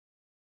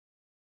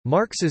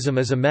Marxism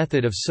is a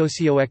method of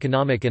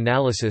socio-economic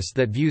analysis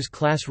that views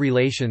class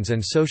relations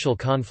and social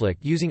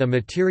conflict using a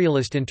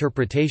materialist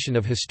interpretation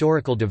of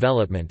historical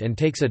development and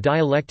takes a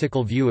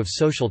dialectical view of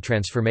social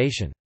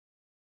transformation.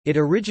 It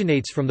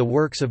originates from the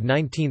works of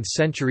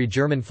 19th-century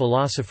German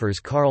philosophers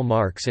Karl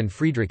Marx and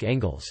Friedrich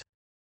Engels.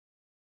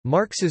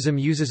 Marxism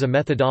uses a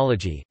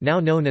methodology, now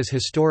known as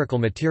historical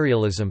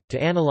materialism,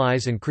 to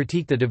analyze and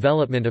critique the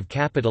development of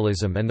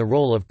capitalism and the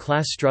role of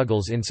class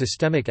struggles in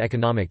systemic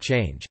economic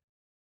change.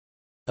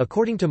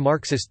 According to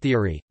Marxist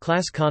theory,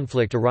 class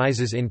conflict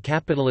arises in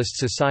capitalist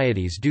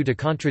societies due to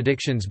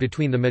contradictions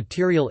between the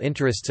material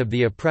interests of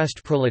the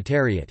oppressed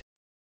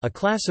proletariat—a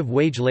class of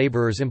wage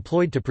laborers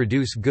employed to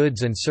produce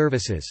goods and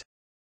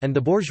services—and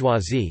the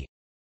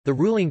bourgeoisie—the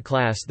ruling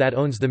class that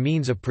owns the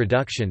means of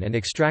production and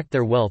extract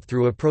their wealth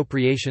through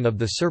appropriation of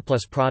the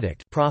surplus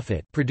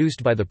profit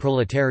produced by the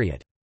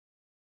proletariat.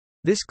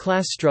 This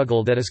class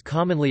struggle that is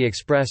commonly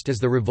expressed as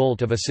the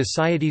revolt of a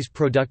society's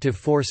productive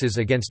forces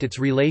against its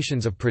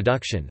relations of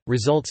production,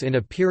 results in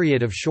a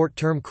period of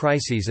short-term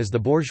crises as the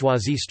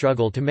bourgeoisie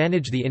struggle to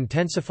manage the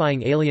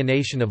intensifying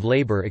alienation of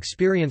labor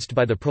experienced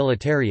by the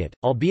proletariat,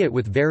 albeit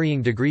with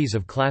varying degrees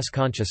of class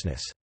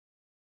consciousness.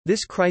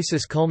 This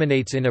crisis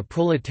culminates in a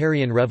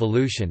proletarian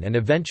revolution and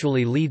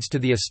eventually leads to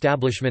the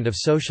establishment of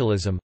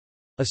socialism,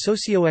 a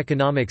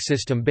socio-economic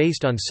system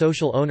based on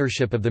social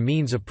ownership of the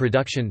means of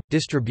production,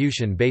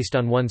 distribution based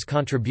on one's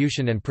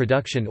contribution and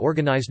production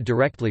organized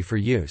directly for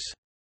use.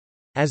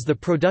 As the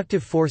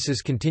productive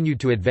forces continued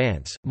to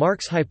advance,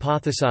 Marx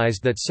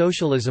hypothesized that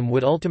socialism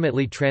would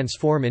ultimately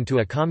transform into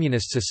a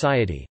communist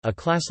society, a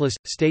classless,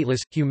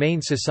 stateless,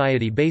 humane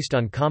society based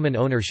on common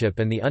ownership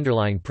and the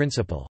underlying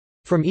principle,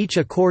 "From each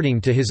according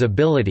to his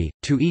ability,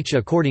 to each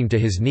according to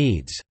his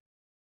needs."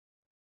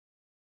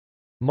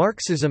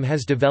 Marxism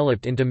has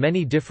developed into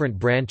many different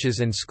branches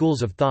and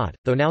schools of thought,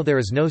 though now there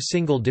is no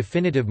single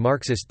definitive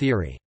Marxist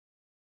theory.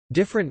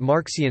 Different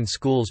Marxian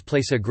schools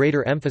place a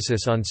greater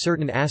emphasis on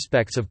certain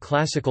aspects of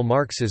classical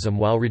Marxism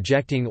while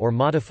rejecting or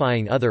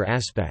modifying other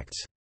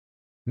aspects.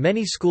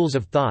 Many schools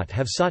of thought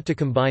have sought to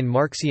combine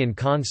Marxian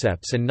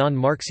concepts and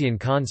non-Marxian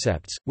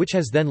concepts, which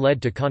has then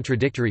led to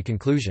contradictory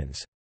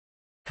conclusions.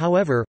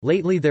 However,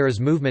 lately there is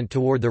movement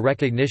toward the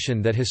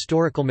recognition that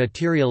historical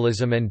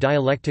materialism and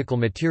dialectical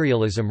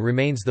materialism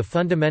remains the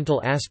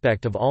fundamental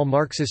aspect of all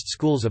Marxist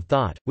schools of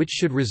thought, which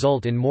should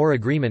result in more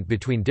agreement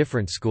between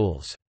different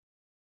schools.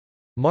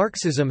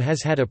 Marxism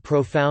has had a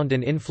profound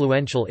and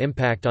influential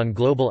impact on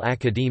global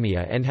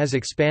academia and has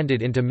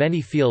expanded into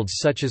many fields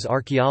such as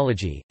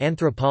archaeology,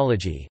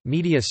 anthropology,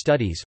 media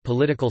studies,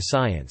 political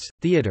science,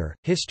 theater,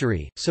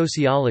 history,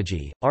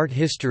 sociology, art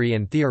history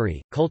and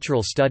theory,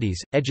 cultural studies,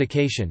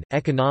 education,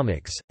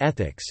 economics,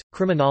 ethics,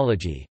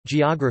 criminology,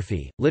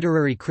 geography,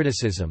 literary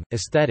criticism,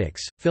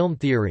 aesthetics, film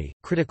theory,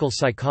 critical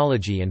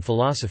psychology and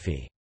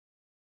philosophy.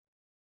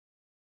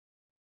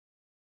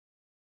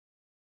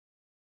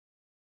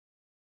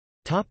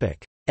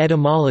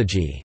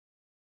 Etymology.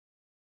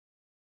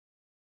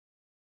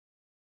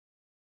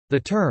 The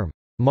term,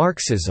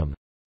 Marxism,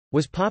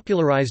 was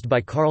popularized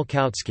by Karl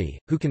Kautsky,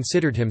 who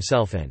considered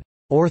himself an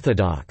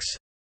orthodox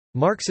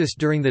Marxist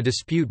during the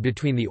dispute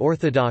between the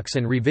orthodox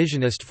and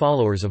revisionist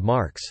followers of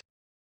Marx.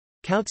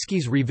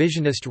 Kautsky's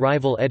revisionist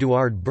rival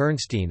Eduard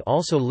Bernstein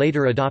also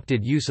later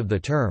adopted use of the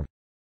term.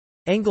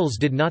 Engels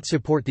did not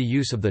support the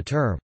use of the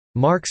term,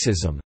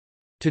 Marxism,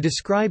 to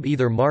describe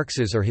either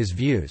Marx's or his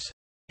views.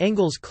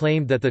 Engels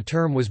claimed that the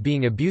term was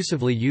being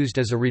abusively used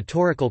as a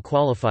rhetorical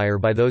qualifier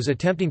by those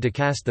attempting to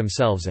cast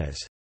themselves as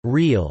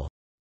real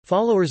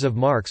followers of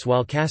Marx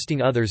while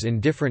casting others in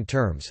different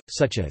terms,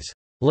 such as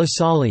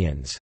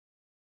Lassalleans.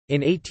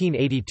 In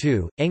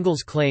 1882,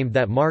 Engels claimed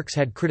that Marx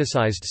had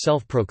criticized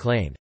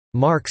self-proclaimed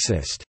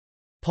Marxist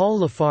Paul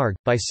Lafargue,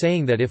 by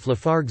saying that if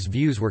Lafargue's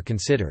views were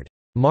considered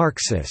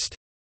Marxist,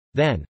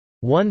 then,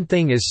 "one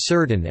thing is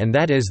certain and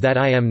that is that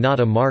I am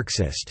not a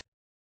Marxist."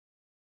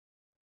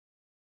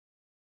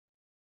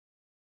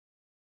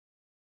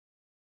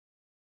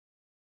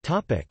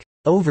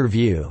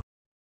 Overview.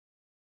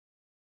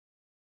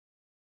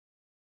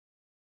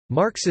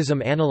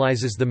 Marxism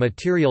analyzes the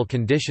material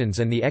conditions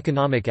and the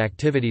economic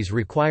activities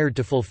required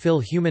to fulfill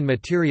human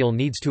material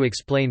needs to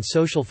explain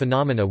social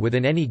phenomena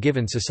within any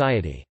given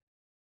society.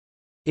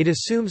 It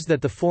assumes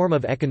that the form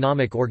of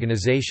economic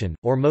organization,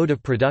 or mode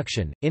of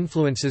production,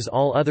 influences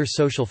all other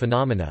social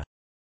phenomena,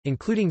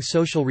 including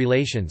social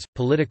relations,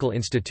 political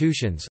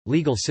institutions,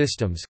 legal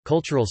systems,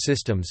 cultural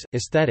systems,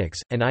 aesthetics,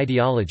 and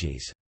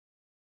ideologies.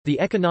 The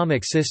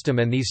economic system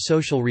and these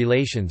social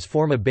relations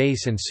form a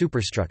base and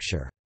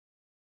superstructure.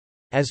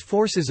 As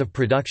forces of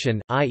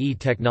production, i.e.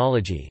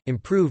 technology,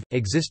 improve,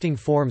 existing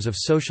forms of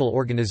social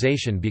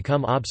organization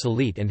become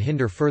obsolete and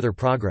hinder further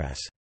progress.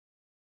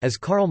 As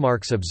Karl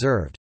Marx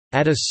observed,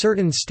 "At a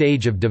certain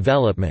stage of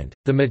development,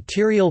 the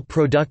material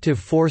productive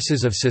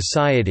forces of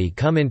society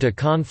come into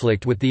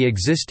conflict with the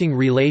existing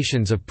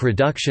relations of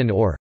production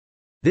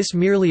or—this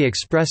merely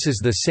expresses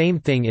the same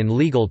thing in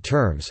legal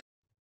terms,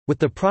 with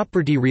the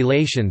property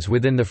relations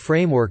within the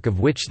framework of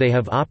which they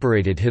have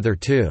operated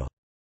hitherto.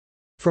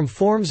 From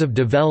forms of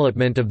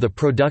development of the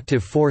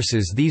productive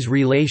forces these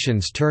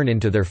relations turn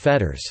into their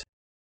fetters.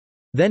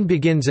 Then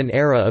begins an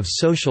era of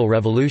social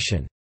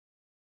revolution.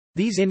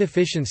 These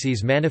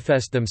inefficiencies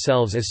manifest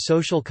themselves as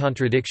social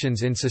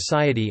contradictions in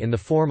society in the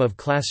form of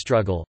class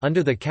struggle.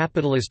 Under the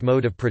capitalist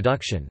mode of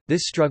production,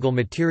 this struggle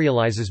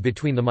materializes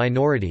between the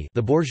minority,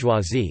 the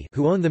bourgeoisie,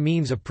 who own the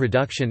means of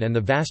production, and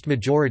the vast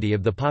majority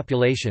of the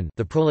population,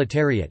 the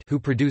proletariat, who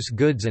produce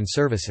goods and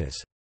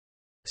services.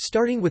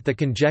 Starting with the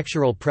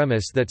conjectural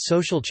premise that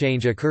social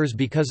change occurs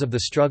because of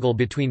the struggle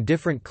between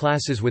different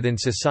classes within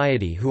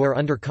society who are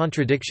under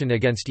contradiction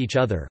against each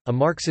other, a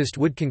Marxist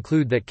would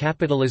conclude that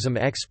capitalism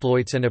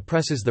exploits and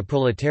oppresses the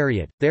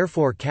proletariat,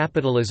 therefore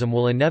capitalism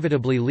will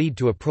inevitably lead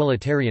to a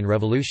proletarian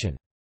revolution.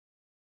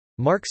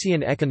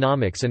 Marxian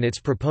economics and its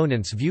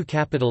proponents view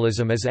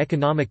capitalism as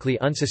economically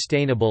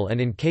unsustainable and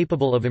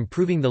incapable of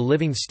improving the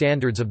living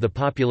standards of the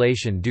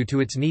population due to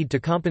its need to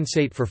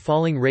compensate for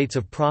falling rates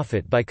of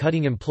profit by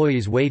cutting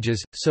employees'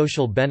 wages,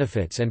 social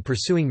benefits, and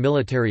pursuing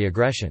military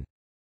aggression.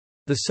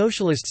 The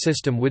socialist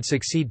system would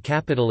succeed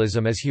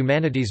capitalism as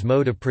humanity's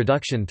mode of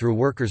production through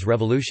workers'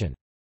 revolution.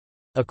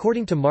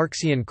 According to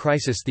Marxian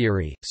crisis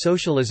theory,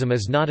 socialism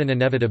is not an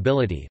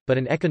inevitability, but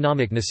an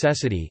economic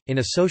necessity. In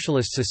a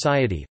socialist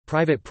society,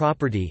 private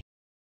property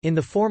in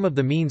the form of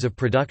the means of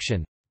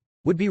production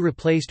would be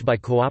replaced by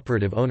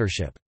cooperative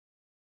ownership.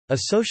 A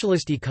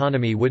socialist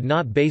economy would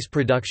not base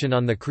production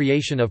on the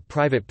creation of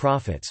private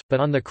profits, but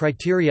on the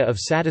criteria of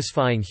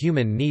satisfying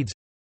human needs,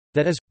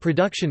 that is,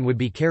 production would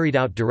be carried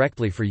out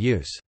directly for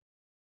use.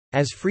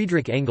 As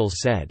Friedrich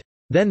Engels said,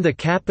 "Then the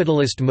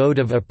capitalist mode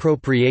of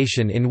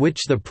appropriation in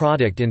which the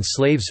product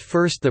enslaves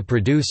first the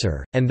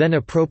producer, and then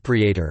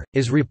appropriator,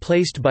 is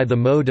replaced by the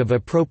mode of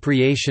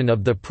appropriation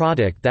of the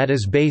product that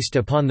is based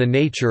upon the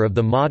nature of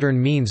the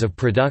modern means of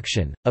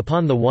production,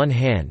 upon the one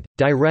hand,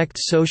 direct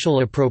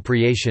social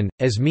appropriation,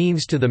 as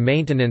means to the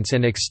maintenance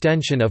and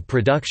extension of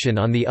production,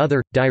 on the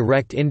other,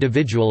 direct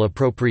individual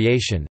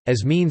appropriation,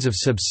 as means of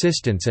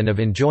subsistence and of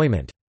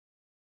enjoyment."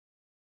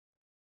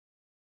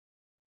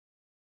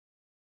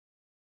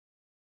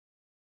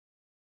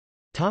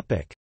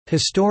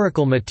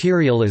 Historical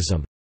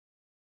materialism.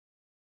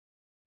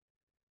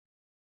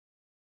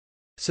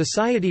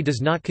 Society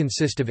does not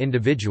consist of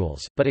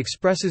individuals, but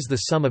expresses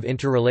the sum of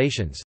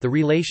interrelations, the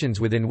relations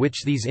within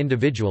which these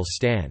individuals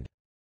stand.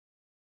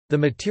 The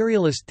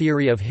materialist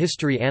theory of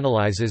history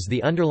analyzes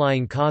the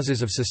underlying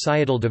causes of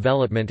societal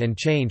development and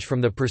change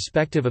from the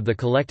perspective of the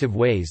collective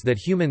ways that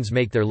humans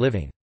make their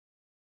living.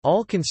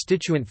 All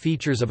constituent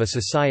features of a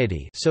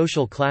society,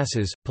 social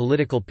classes,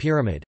 political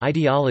pyramid,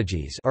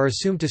 ideologies, are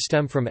assumed to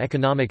stem from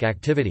economic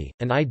activity,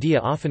 an idea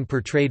often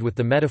portrayed with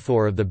the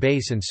metaphor of the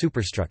base and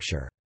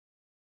superstructure.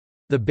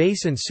 The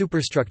base and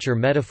superstructure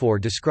metaphor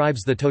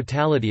describes the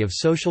totality of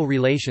social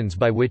relations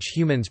by which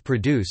humans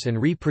produce and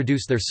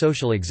reproduce their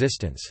social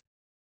existence.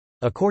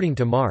 According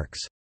to Marx,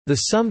 the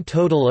sum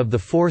total of the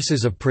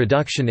forces of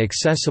production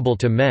accessible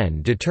to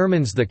men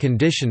determines the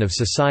condition of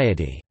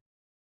society,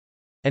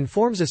 and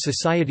forms a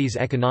society's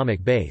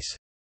economic base.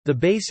 The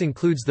base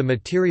includes the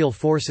material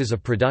forces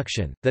of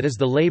production, that is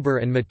the labor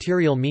and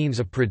material means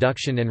of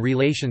production and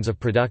relations of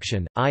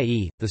production,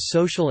 i.e., the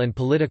social and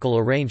political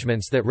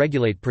arrangements that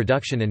regulate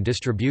production and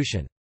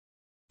distribution.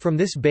 From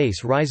this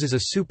base rises a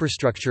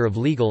superstructure of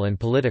legal and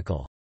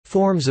political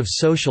forms of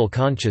social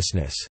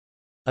consciousness,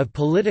 of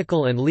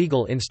political and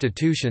legal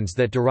institutions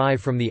that derive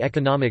from the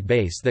economic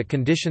base that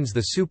conditions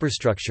the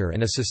superstructure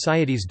and a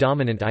society's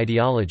dominant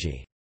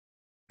ideology.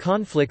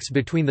 Conflicts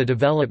between the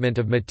development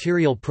of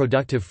material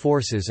productive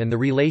forces and the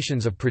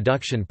relations of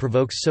production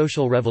provokes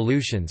social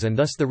revolutions, and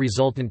thus the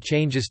resultant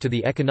changes to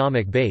the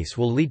economic base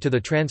will lead to the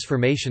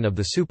transformation of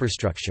the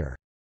superstructure.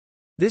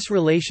 This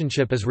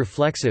relationship is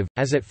reflexive,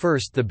 as at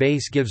first the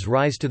base gives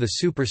rise to the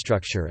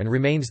superstructure and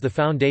remains the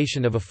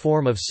foundation of a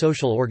form of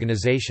social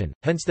organization,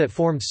 hence that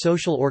formed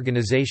social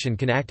organization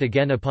can act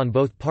again upon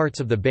both parts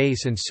of the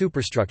base and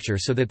superstructure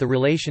so that the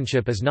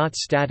relationship is not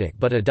static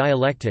but a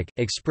dialectic,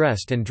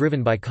 expressed and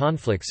driven by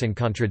conflicts and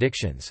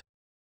contradictions.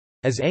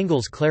 As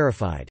Engels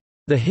clarified,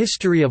 "The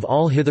history of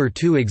all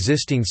hitherto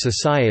existing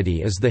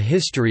society is the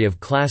history of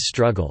class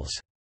struggles.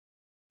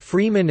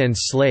 Freeman and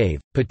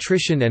slave,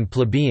 patrician and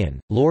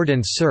plebeian, lord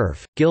and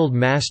serf, guild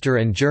master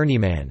and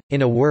journeyman,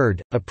 in a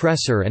word,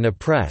 oppressor and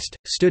oppressed,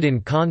 stood in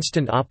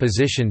constant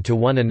opposition to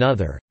one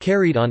another,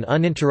 carried on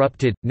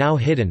uninterrupted, now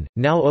hidden,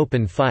 now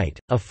open fight,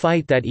 a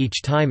fight that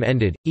each time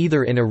ended,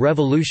 either in a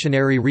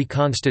revolutionary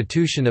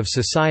reconstitution of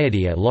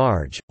society at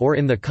large, or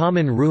in the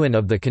common ruin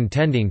of the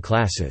contending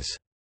classes."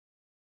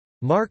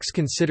 Marx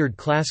considered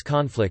class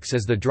conflicts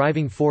as the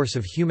driving force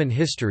of human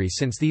history,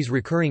 since these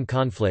recurring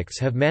conflicts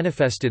have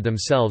manifested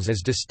themselves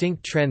as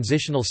distinct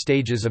transitional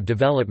stages of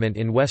development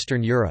in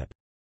Western Europe.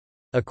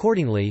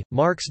 Accordingly,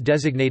 Marx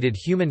designated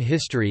human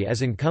history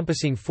as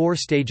encompassing four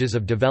stages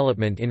of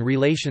development in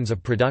relations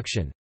of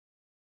production.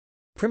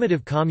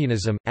 Primitive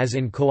communism, as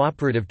in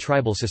cooperative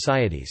tribal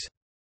societies.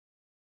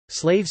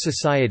 Slave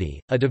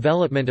society, a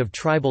development of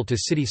tribal to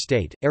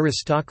city-state,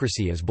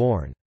 aristocracy is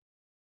born.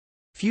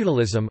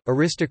 Feudalism,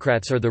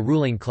 aristocrats are the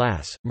ruling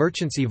class,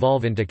 merchants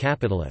evolve into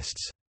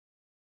capitalists.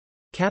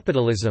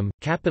 Capitalism,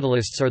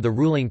 capitalists are the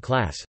ruling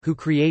class, who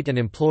create and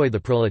employ the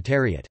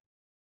proletariat.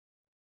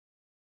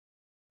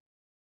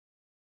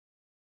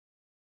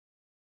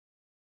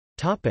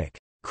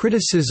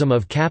 Criticism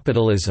of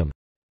capitalism.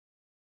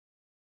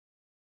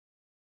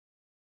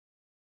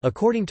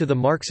 According to the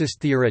Marxist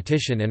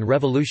theoretician and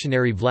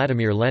revolutionary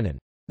Vladimir Lenin,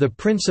 the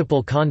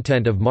principal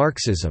content of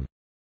Marxism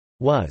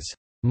was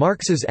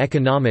Marx's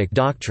economic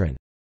doctrine.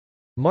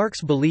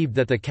 Marx believed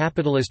that the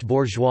capitalist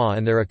bourgeois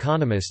and their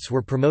economists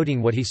were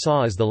promoting what he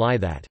saw as the lie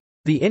that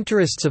the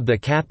interests of the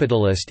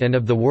capitalist and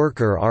of the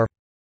worker are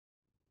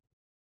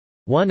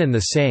one and the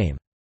same.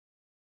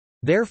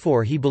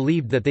 Therefore he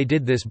believed that they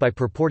did this by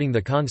purporting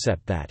the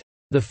concept that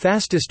the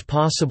fastest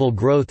possible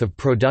growth of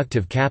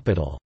productive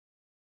capital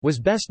was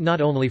best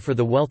not only for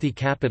the wealthy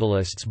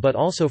capitalists but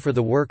also for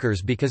the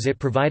workers because it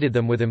provided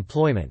them with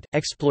employment.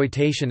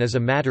 Exploitation is a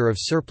matter of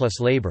surplus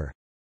labor.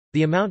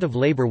 The amount of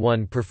labor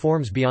one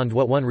performs beyond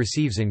what one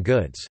receives in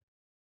goods.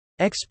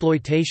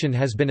 Exploitation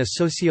has been a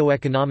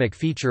socio-economic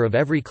feature of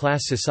every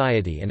class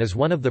society and is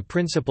one of the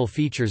principal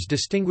features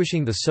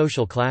distinguishing the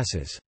social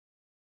classes.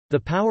 The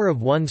power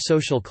of one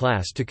social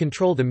class to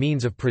control the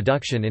means of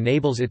production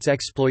enables its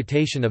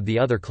exploitation of the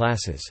other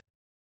classes.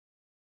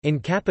 In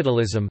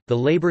capitalism, the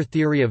labor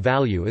theory of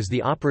value is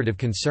the operative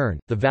concern.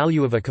 The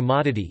value of a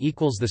commodity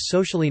equals the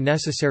socially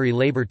necessary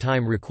labor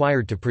time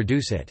required to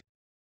produce it.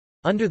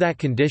 Under that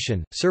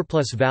condition,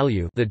 surplus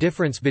value, the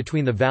difference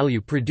between the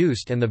value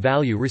produced and the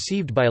value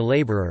received by a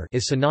laborer,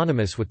 is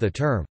synonymous with the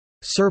term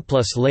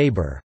surplus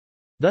labor.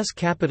 Thus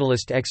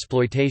capitalist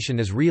exploitation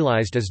is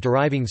realized as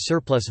deriving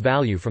surplus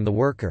value from the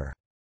worker.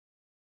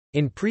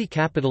 In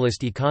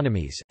pre-capitalist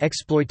economies,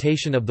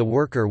 exploitation of the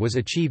worker was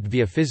achieved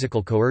via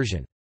physical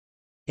coercion.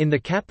 In the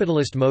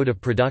capitalist mode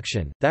of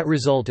production, that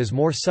result is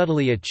more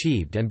subtly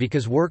achieved, and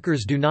because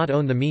workers do not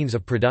own the means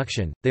of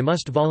production, they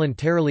must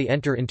voluntarily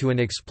enter into an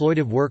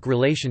exploitive work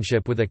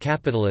relationship with a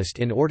capitalist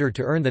in order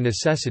to earn the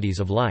necessities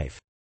of life.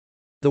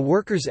 The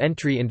workers'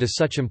 entry into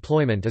such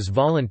employment is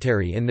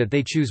voluntary in that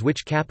they choose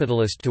which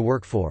capitalist to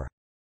work for.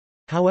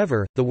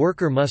 However, the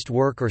worker must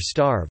work or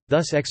starve,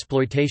 thus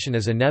exploitation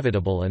is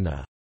inevitable and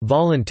the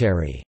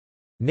voluntary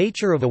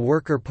nature of a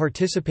worker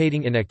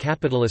participating in a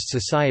capitalist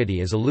society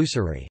is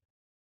illusory.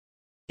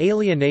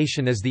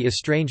 Alienation is the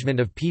estrangement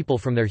of people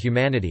from their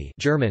humanity,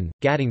 German,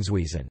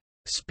 Gattungswesen,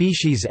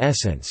 species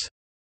essence,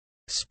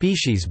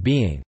 species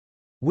being,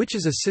 which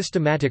is a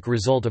systematic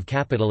result of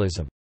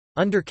capitalism.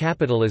 Under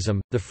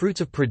capitalism, the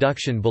fruits of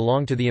production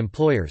belong to the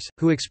employers,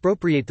 who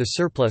expropriate the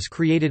surplus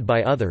created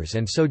by others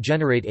and so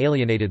generate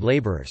alienated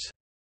laborers.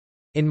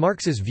 In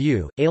Marx's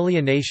view,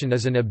 alienation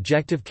is an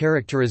objective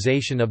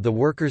characterization of the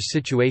worker's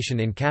situation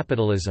in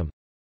capitalism.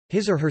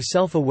 His or her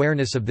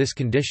self-awareness of this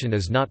condition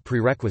is not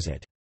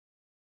prerequisite.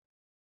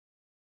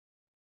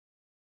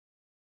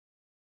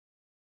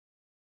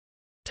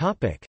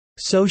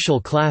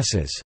 Social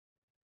classes.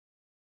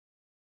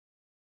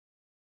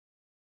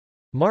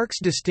 Marx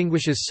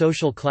distinguishes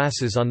social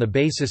classes on the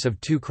basis of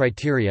two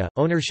criteria: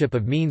 ownership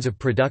of means of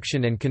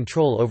production and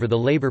control over the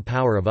labor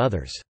power of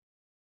others.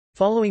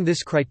 Following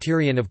this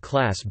criterion of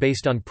class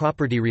based on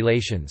property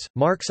relations,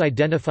 Marx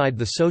identified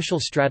the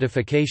social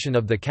stratification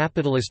of the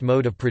capitalist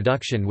mode of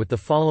production with the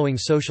following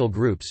social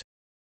groups.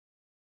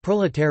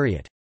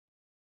 Proletariat.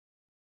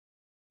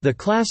 The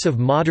class of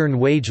modern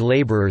wage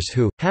laborers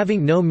who,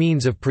 having no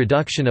means of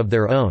production of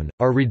their own,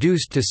 are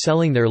reduced to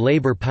selling their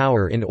labor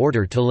power in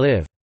order to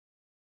live.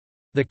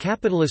 The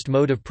capitalist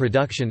mode of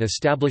production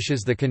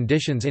establishes the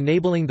conditions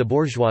enabling the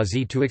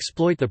bourgeoisie to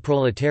exploit the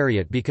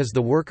proletariat because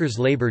the worker's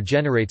labor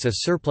generates a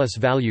surplus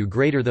value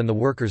greater than the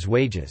worker's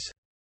wages.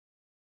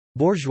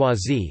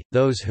 Bourgeoisie,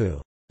 those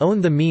who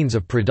own the means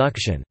of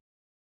production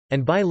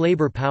and buy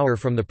labor power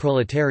from the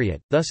proletariat,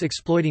 thus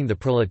exploiting the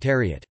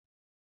proletariat.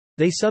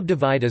 They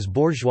subdivide as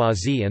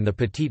bourgeoisie and the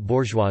petite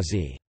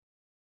bourgeoisie.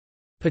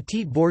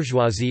 Petite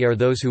bourgeoisie are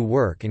those who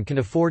work and can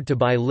afford to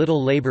buy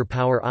little labor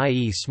power,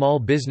 i.e. small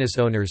business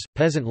owners,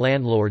 peasant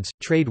landlords,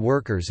 trade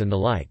workers and the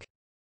like.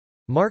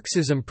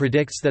 Marxism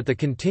predicts that the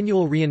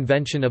continual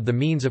reinvention of the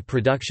means of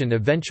production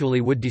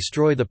eventually would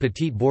destroy the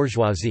petite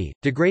bourgeoisie,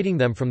 degrading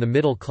them from the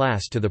middle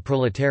class to the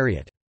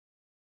proletariat.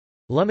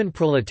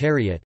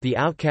 Lumpenproletariat, the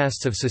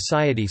outcasts of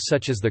society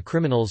such as the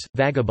criminals,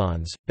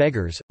 vagabonds,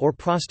 beggars, or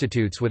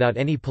prostitutes without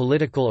any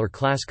political or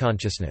class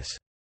consciousness.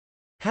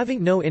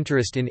 Having no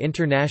interest in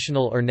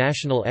international or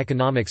national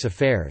economics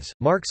affairs,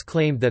 Marx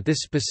claimed that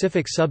this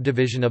specific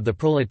subdivision of the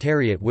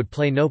proletariat would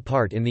play no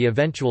part in the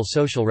eventual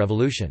social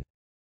revolution.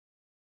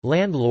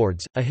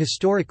 Landlords, a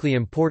historically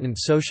important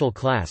social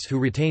class who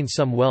retain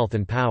some wealth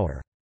and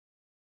power.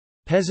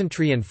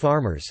 Peasantry and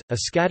farmers, a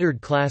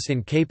scattered class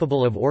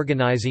incapable of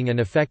organizing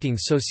and effecting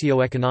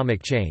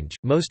socio-economic change,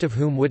 most of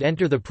whom would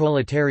enter the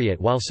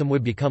proletariat while some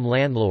would become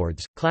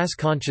landlords. Class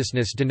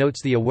consciousness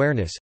denotes the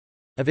awareness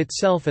of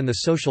itself and the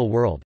social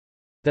world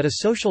that a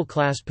social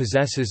class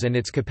possesses and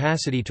its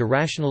capacity to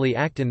rationally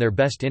act in their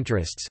best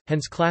interests,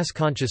 hence class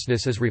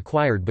consciousness is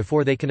required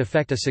before they can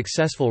effect a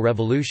successful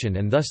revolution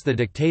and thus the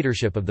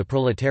dictatorship of the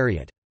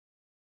proletariat.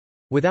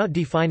 Without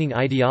defining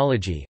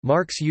ideology,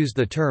 Marx used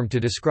the term to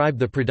describe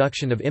the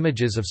production of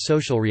images of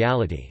social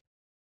reality.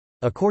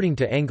 According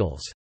to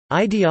Engels,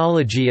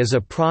 "Ideology is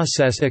a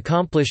process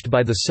accomplished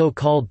by the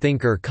so-called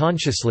thinker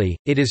consciously,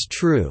 it is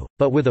true,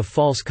 but with a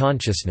false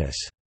consciousness.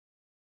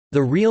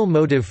 The real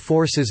motive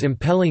forces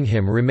impelling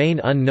him remain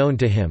unknown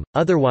to him,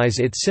 otherwise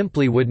it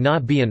simply would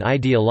not be an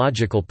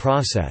ideological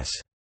process.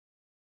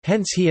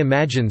 Hence he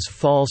imagines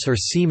false or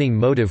seeming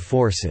motive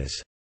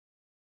forces."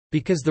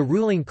 Because the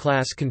ruling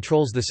class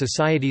controls the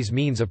society's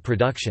means of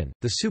production,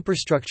 the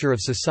superstructure of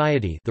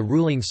society, the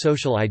ruling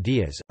social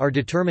ideas, are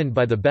determined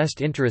by the best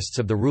interests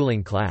of the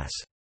ruling class.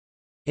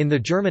 In the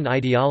German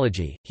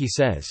Ideology, he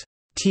says,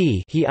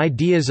 He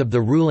ideas of the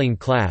ruling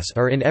class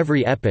are in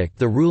every epoch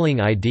the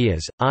ruling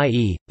ideas,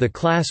 i.e., the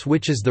class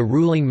which is the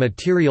ruling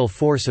material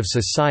force of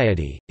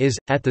society, is,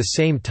 at the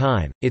same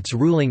time, its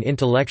ruling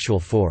intellectual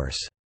force.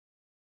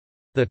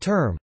 The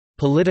term,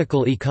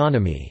 political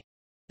economy,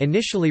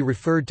 initially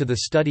referred to the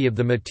study of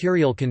the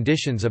material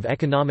conditions of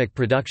economic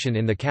production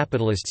in the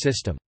capitalist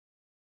system.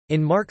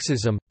 In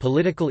Marxism,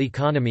 political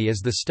economy is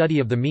the study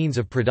of the means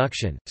of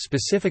production,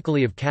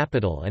 specifically of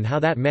capital and how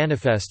that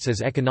manifests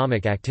as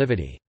economic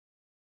activity.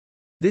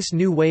 This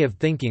new way of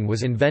thinking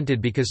was invented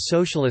because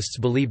socialists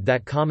believed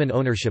that common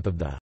ownership of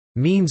the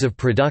means of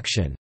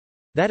production,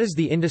 that is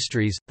the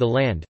industries, the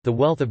land, the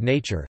wealth of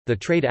nature, the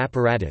trade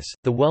apparatus,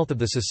 the wealth of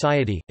the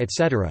society,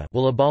 etc.,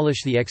 will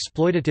abolish the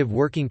exploitative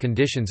working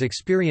conditions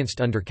experienced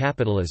under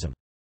capitalism.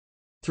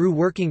 Through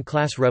working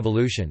class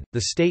revolution,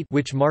 the state,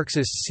 which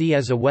Marxists see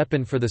as a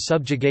weapon for the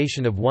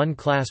subjugation of one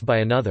class by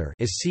another,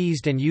 is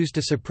seized and used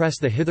to suppress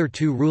the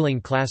hitherto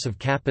ruling class of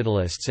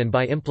capitalists, and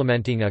by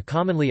implementing a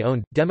commonly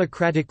owned,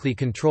 democratically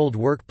controlled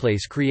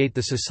workplace create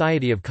the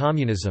society of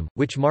communism,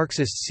 which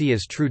Marxists see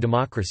as true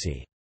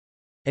democracy.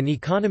 An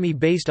economy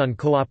based on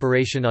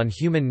cooperation on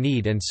human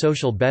need and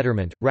social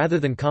betterment,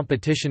 rather than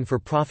competition for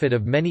profit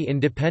of many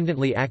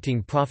independently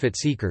acting profit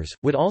seekers,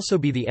 would also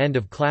be the end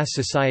of class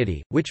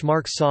society, which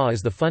Marx saw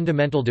as the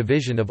fundamental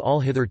division of all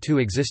hitherto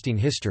existing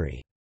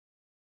history.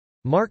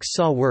 Marx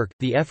saw work,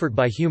 the effort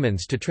by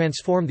humans to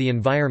transform the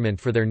environment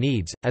for their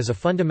needs, as a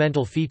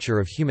fundamental feature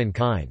of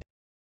humankind.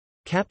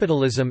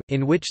 Capitalism,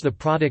 in which the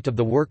product of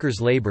the workers'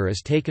 labor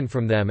is taken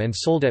from them and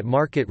sold at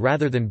market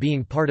rather than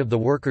being part of the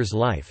worker's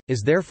life,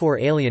 is therefore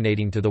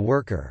alienating to the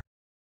worker.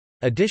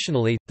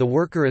 Additionally, the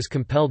worker is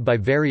compelled by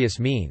various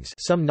means,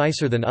 some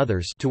nicer than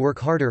others, to work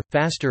harder,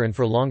 faster and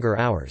for longer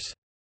hours.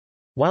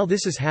 While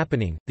this is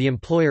happening, the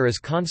employer is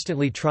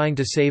constantly trying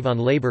to save on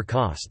labor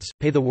costs,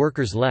 pay the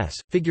workers less,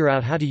 figure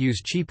out how to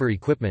use cheaper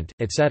equipment,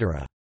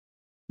 etc.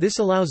 This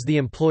allows the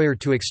employer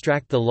to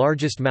extract the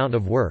largest amount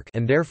of work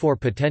and therefore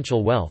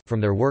potential wealth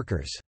from their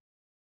workers.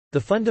 The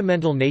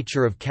fundamental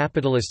nature of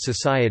capitalist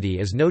society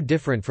is no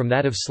different from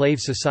that of slave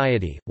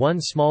society,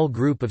 one small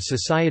group of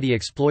society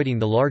exploiting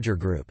the larger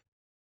group.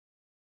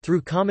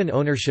 Through common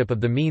ownership of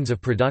the means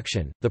of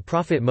production, the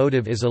profit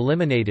motive is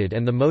eliminated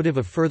and the motive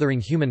of furthering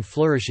human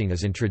flourishing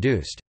is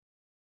introduced.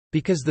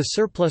 Because the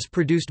surplus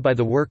produced by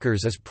the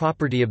workers is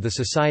property of the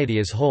society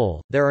as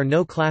whole, there are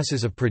no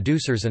classes of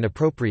producers and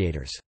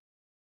appropriators.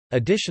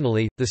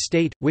 Additionally, the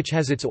state, which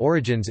has its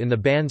origins in the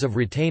bands of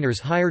retainers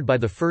hired by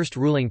the first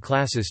ruling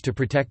classes to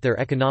protect their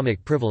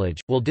economic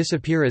privilege, will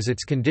disappear as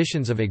its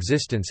conditions of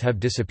existence have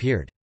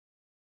disappeared.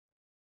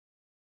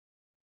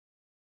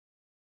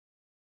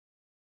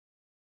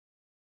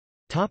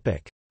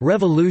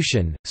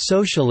 Revolution,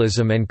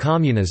 socialism and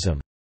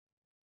communism.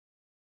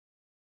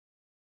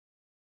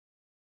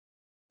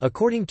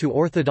 According to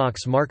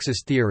orthodox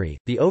Marxist theory,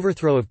 the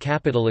overthrow of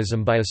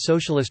capitalism by a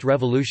socialist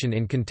revolution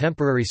in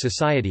contemporary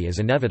society is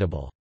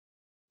inevitable.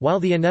 While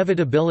the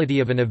inevitability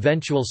of an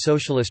eventual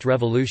socialist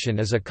revolution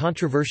is a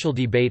controversial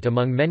debate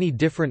among many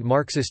different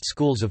Marxist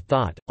schools of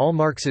thought, all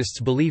Marxists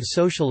believe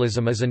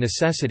socialism is a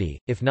necessity,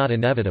 if not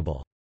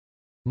inevitable.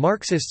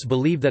 Marxists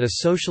believe that a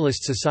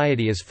socialist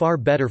society is far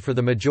better for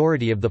the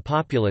majority of the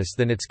populace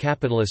than its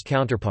capitalist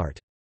counterpart.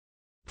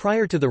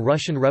 Prior to the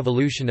Russian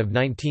Revolution of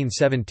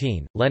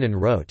 1917, Lenin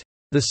wrote,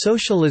 "The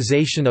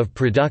socialization of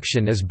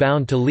production is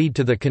bound to lead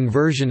to the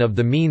conversion of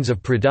the means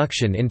of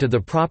production into the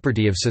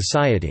property of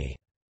society.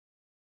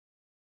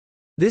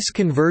 This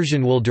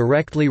conversion will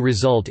directly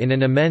result in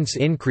an immense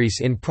increase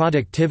in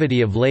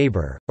productivity of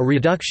labor, a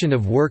reduction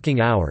of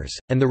working hours,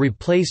 and the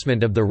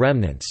replacement of the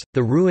remnants,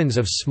 the ruins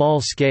of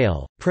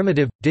small-scale,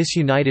 primitive,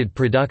 disunited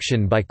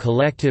production by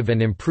collective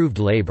and improved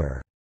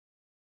labor."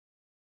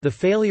 The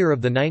failure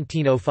of the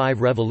 1905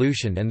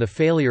 revolution and the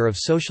failure of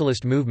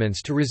socialist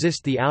movements to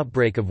resist the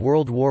outbreak of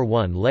World War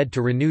I led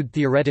to renewed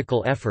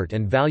theoretical effort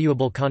and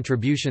valuable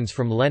contributions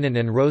from Lenin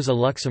and Rosa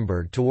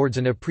Luxemburg towards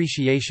an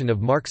appreciation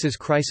of Marx's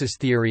crisis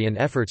theory and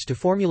efforts to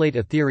formulate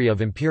a theory of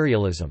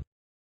imperialism.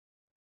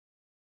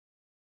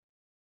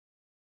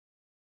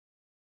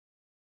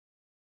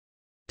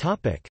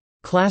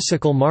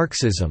 Classical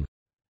Marxism.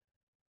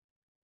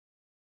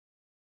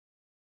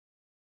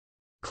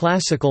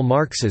 Classical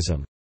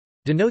Marxism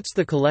denotes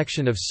the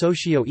collection of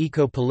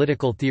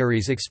socio-eco-political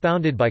theories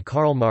expounded by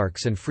Karl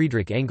Marx and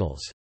Friedrich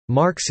Engels.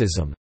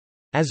 Marxism,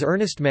 as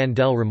Ernest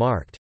Mandel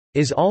remarked,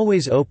 is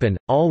always open,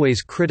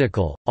 always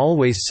critical,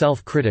 always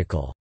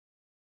self-critical.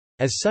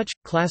 As such,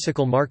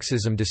 classical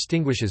Marxism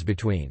distinguishes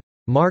between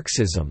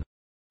Marxism,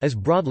 as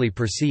broadly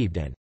perceived,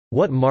 and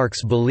what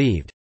Marx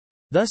believed.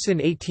 Thus in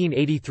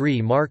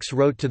 1883 Marx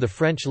wrote to the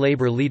French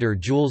labor leader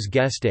Jules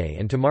Guesde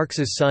and to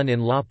Marx's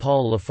son-in-law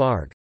Paul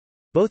Lafargue,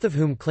 both of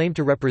whom claimed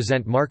to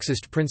represent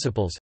Marxist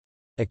principles,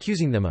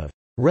 accusing them of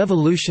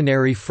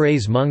revolutionary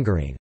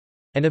phrase-mongering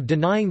and of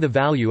denying the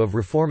value of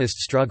reformist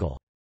struggle.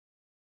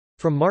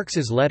 From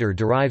Marx's letter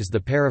derives the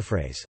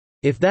paraphrase,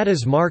 "If that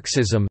is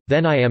Marxism,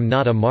 then I am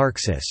not a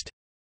Marxist."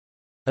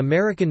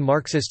 American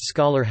Marxist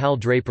scholar Hal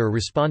Draper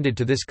responded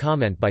to this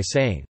comment by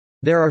saying,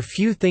 "There are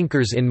few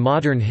thinkers in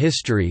modern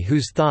history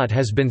whose thought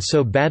has been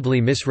so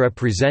badly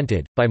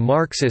misrepresented, by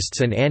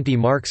Marxists and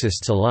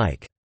anti-Marxists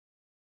alike."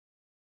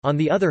 On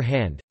the other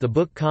hand, the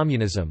book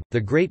Communism, The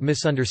Great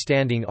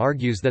Misunderstanding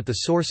argues that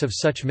the source of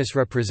such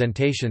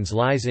misrepresentations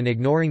lies in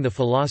ignoring the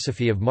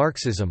philosophy of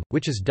Marxism,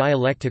 which is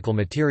dialectical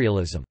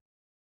materialism.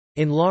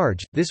 In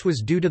large, this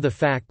was due to the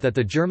fact that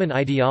the German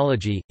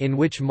ideology, in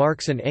which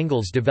Marx and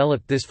Engels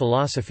developed this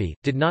philosophy,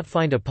 did not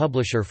find a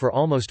publisher for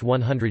almost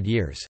 100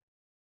 years.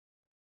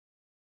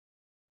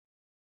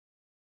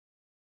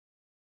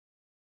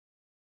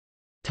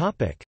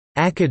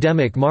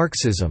 Academic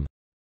Marxism.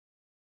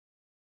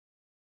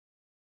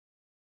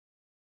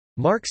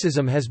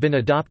 Marxism has been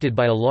adopted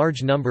by a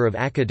large number of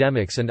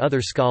academics and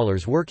other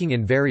scholars working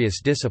in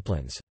various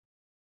disciplines.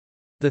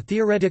 The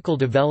theoretical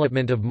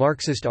development of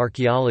Marxist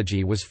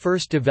archaeology was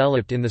first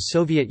developed in the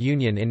Soviet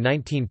Union in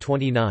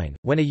 1929,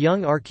 when a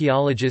young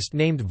archaeologist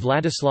named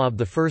Vladislav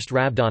I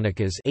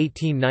Ravdonikas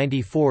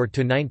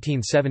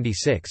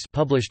 (1894–1976)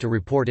 published a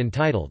report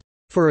entitled,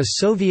 "For a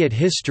Soviet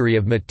History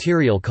of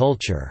Material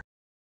Culture."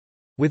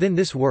 Within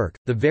this work,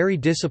 the very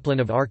discipline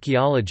of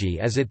archaeology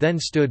as it then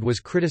stood was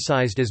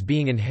criticized as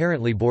being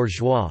inherently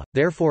bourgeois,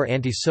 therefore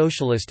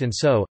anti-socialist, and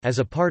so, as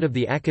a part of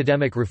the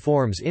academic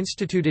reforms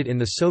instituted in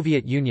the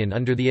Soviet Union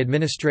under the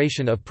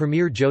administration of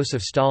Premier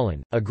Joseph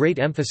Stalin, a great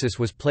emphasis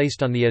was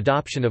placed on the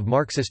adoption of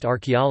Marxist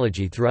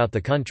archaeology throughout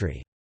the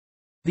country.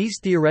 These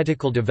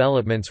theoretical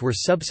developments were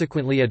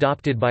subsequently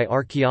adopted by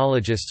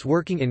archaeologists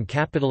working in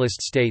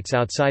capitalist states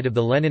outside of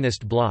the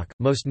Leninist bloc,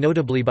 most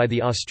notably by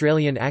the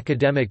Australian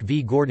academic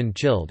V. Gordon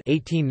Childe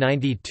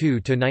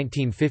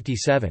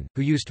 (1892–1957),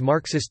 who used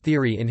Marxist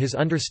theory in his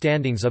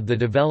understandings of the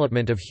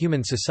development of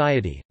human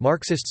society.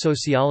 Marxist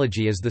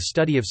sociology is the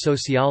study of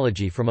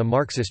sociology from a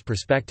Marxist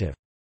perspective.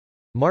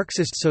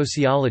 Marxist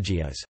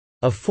sociology is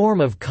a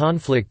form of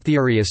conflict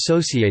theory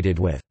associated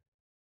with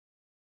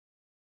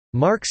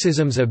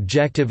Marxism's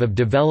objective of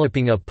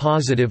developing a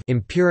positive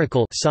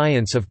empirical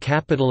science of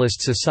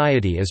capitalist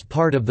society as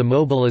part of the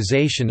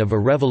mobilization of a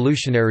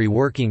revolutionary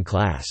working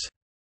class.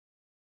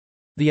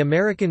 The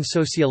American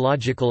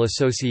Sociological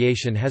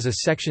Association has a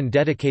section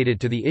dedicated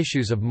to the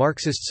issues of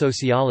Marxist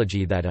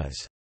sociology that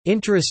is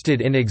interested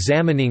in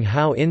examining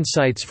how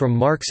insights from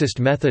Marxist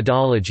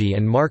methodology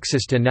and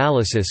Marxist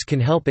analysis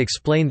can help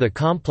explain the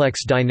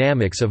complex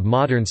dynamics of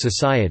modern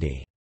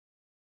society.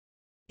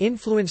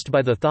 Influenced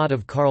by the thought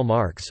of Karl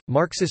Marx,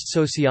 Marxist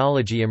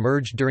sociology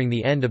emerged during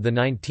the end of the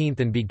 19th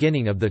and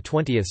beginning of the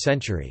 20th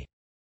century.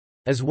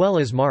 As well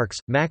as Marx,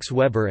 Max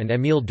Weber and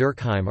Emil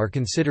Durkheim are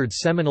considered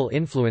seminal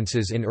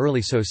influences in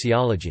early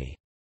sociology.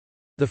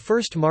 The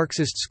first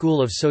Marxist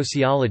school of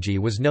sociology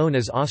was known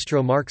as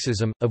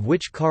Austro-Marxism, of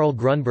which Carl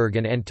Grunberg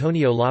and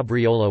Antonio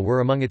Labriola were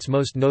among its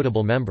most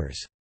notable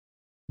members.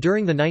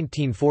 During the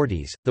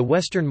 1940s, the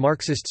Western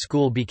Marxist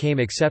school became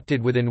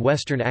accepted within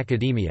Western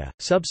academia,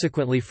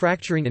 subsequently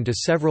fracturing into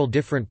several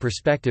different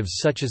perspectives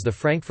such as the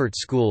Frankfurt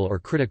School or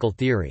critical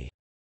theory.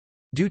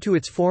 Due to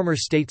its former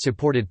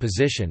state-supported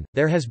position,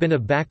 there has been a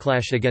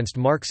backlash against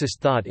Marxist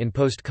thought in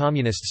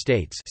post-communist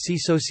states, see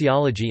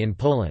sociology in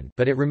Poland,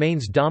 but it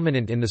remains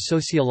dominant in the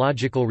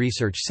sociological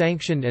research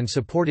sanctioned and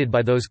supported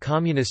by those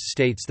communist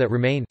states that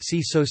remain,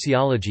 see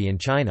sociology in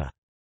China.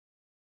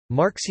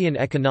 Marxian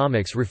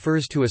economics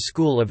refers to a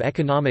school of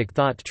economic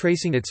thought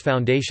tracing its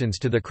foundations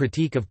to the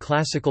critique of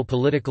classical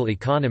political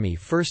economy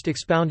first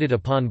expounded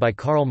upon by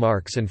Karl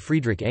Marx and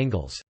Friedrich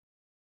Engels.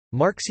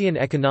 Marxian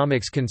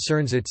economics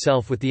concerns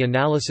itself with the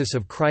analysis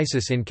of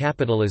crisis in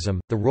capitalism,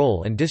 the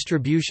role and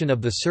distribution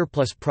of the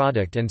surplus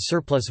product and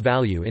surplus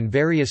value in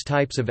various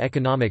types of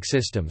economic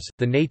systems,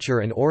 the nature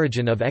and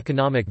origin of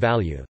economic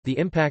value, the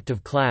impact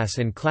of class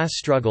and class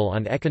struggle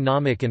on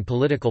economic and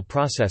political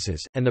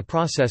processes, and the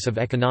process of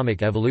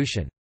economic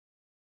evolution.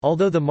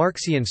 Although the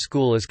Marxian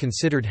school is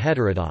considered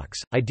heterodox,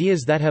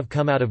 ideas that have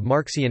come out of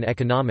Marxian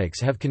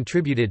economics have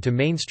contributed to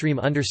mainstream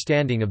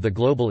understanding of the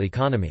global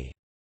economy.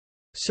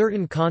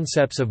 Certain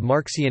concepts of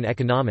Marxian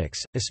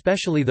economics,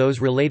 especially those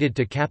related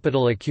to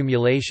capital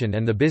accumulation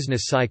and the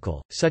business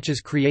cycle, such as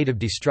creative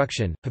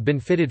destruction, have been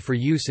fitted for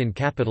use in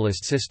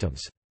capitalist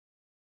systems.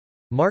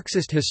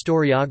 Marxist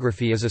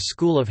historiography is a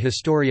school of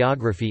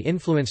historiography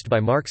influenced by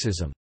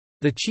Marxism.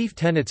 The chief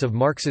tenets of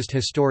Marxist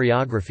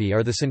historiography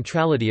are the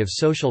centrality of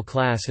social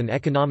class and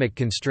economic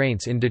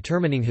constraints in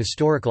determining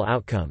historical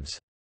outcomes.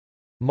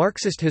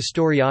 Marxist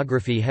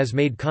historiography has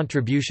made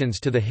contributions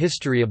to the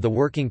history of the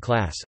working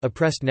class,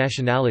 oppressed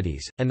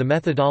nationalities, and the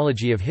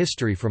methodology of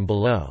history from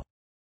below.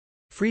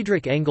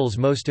 Friedrich Engels'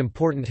 most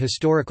important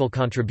historical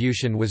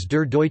contribution was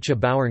Der Deutsche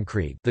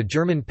Bauernkrieg, the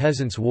German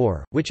Peasants'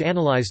 War, which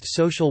analyzed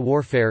social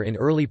warfare in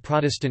early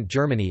Protestant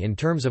Germany in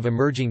terms of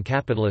emerging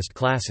capitalist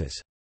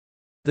classes.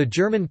 The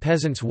German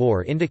Peasants'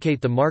 War indicate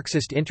the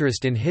Marxist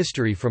interest in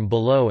history from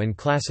below and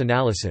class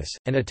analysis,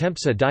 and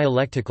attempts a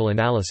dialectical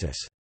analysis.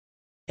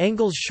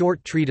 Engels'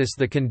 short treatise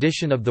The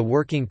Condition of the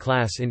Working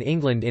Class in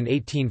England in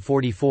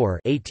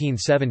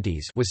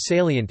 1844-1870s was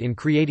salient in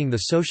creating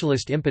the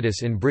socialist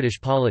impetus in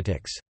British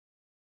politics.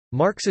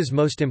 Marx's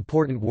most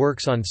important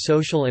works on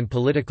social and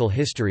political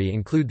history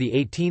include the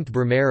 18th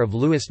Brumaire of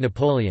Louis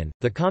Napoleon,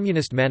 the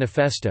Communist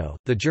Manifesto,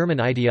 the German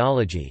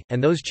Ideology,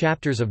 and those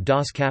chapters of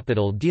Das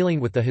Kapital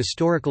dealing with the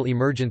historical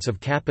emergence of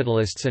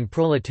capitalists and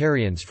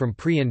proletarians from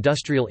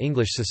pre-industrial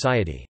English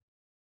society.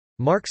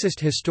 Marxist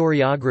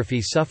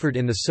historiography suffered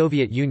in the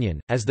Soviet Union,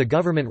 as the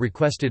government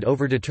requested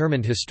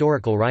overdetermined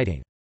historical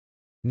writing.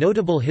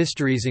 Notable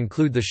histories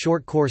include the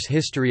short course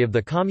History of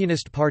the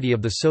Communist Party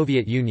of the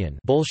Soviet Union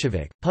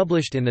Bolshevik,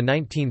 published in the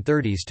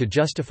 1930s to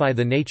justify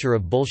the nature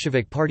of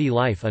Bolshevik party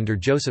life under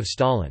Joseph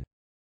Stalin.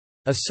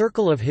 A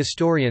circle of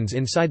historians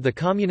inside the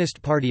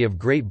Communist Party of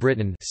Great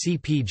Britain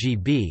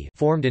 (CPGB)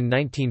 formed in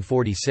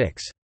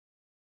 1946.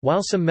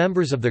 While some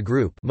members of the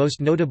group, most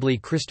notably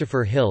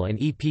Christopher Hill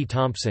and E. P.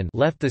 Thompson,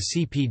 left the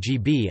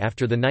CPGB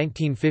after the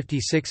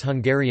 1956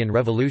 Hungarian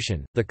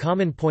Revolution, the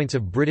common points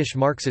of British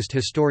Marxist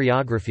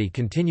historiography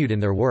continued in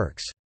their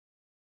works.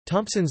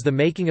 Thompson's The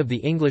Making of the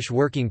English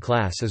Working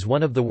Class is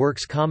one of the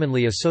works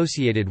commonly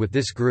associated with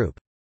this group.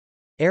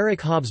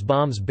 Eric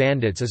Hobsbawm's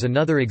Bandits is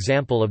another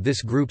example of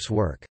this group's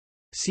work.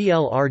 C.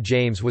 L. R.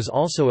 James was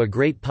also a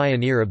great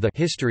pioneer of the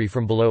history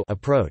from below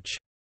approach.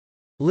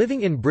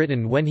 Living in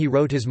Britain when he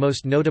wrote his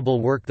most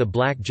notable work The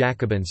Black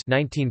Jacobins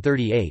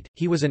 1938,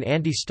 he was an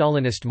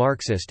anti-Stalinist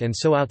Marxist and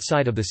so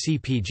outside of the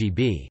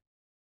CPGB.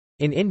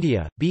 In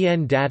India, B.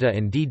 N. Datta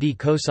and D. D.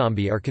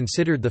 Kosambi are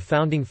considered the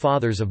founding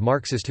fathers of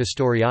Marxist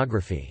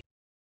historiography.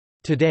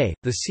 Today,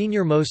 the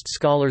senior-most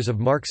scholars of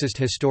Marxist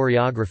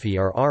historiography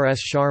are R. S.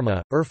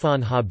 Sharma,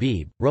 Irfan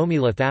Habib,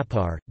 Romila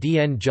Thapar, D.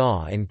 N.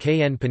 Jha and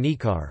K. N.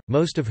 Panikkar,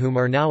 most of whom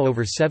are now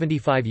over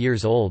 75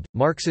 years old.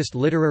 Marxist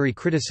literary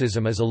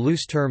criticism is a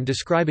loose term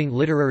describing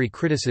literary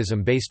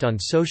criticism based on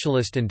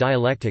socialist and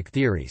dialectic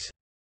theories.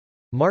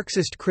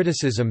 Marxist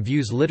criticism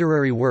views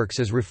literary works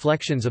as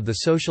reflections of the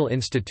social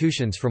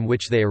institutions from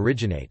which they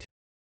originate.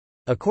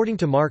 According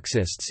to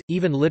Marxists,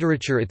 even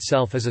literature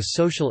itself is a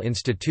social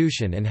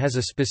institution and has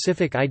a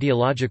specific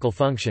ideological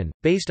function,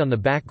 based on the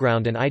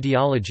background and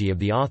ideology of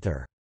the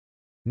author.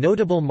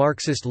 Notable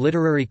Marxist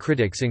literary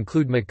critics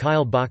include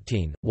Mikhail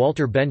Bakhtin,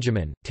 Walter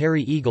Benjamin,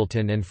 Terry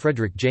Eagleton and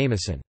Frederick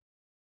Jameson.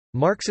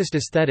 Marxist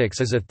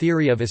aesthetics is a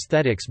theory of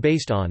aesthetics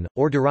based on,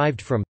 or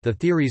derived from, the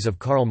theories of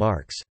Karl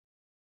Marx.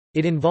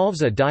 It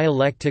involves a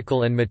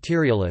dialectical and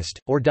materialist,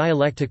 or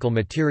dialectical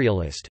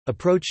materialist,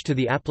 approach to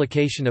the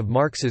application of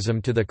Marxism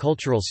to the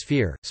cultural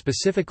sphere,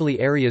 specifically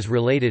areas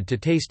related to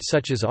taste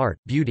such as art,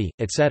 beauty,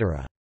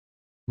 etc.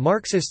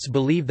 Marxists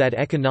believe that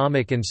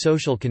economic and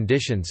social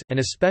conditions, and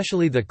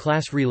especially the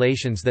class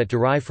relations that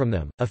derive from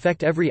them,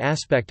 affect every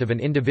aspect of an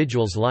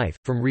individual's life,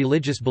 from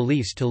religious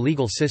beliefs to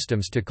legal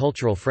systems to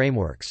cultural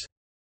frameworks.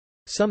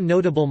 Some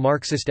notable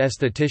Marxist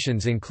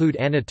aestheticians include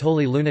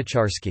Anatoly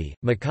Lunacharsky,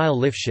 Mikhail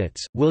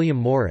Lifshitz, William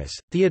Morris,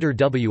 Theodor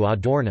W.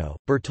 Adorno,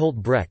 Bertolt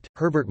Brecht,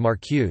 Herbert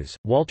Marcuse,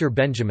 Walter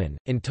Benjamin,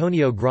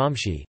 Antonio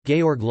Gramsci,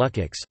 Georg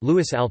Lukács,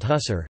 Louis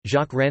Althusser,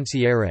 Jacques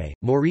Rancière,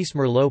 Maurice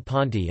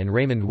Merleau-Ponty and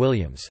Raymond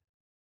Williams.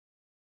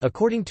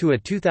 According to a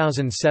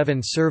 2007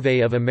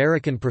 survey of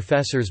American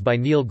professors by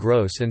Neil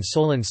Gross and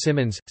Solon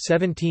Simmons,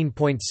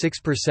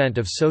 17.6%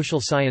 of social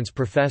science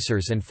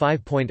professors and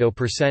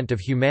 5.0% of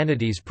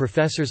humanities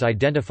professors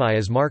identify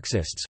as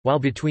Marxists, while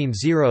between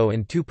 0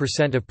 and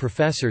 2% of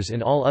professors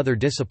in all other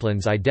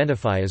disciplines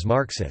identify as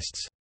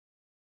Marxists.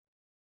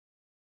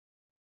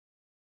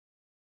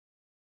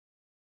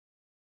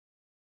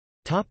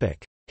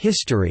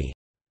 History.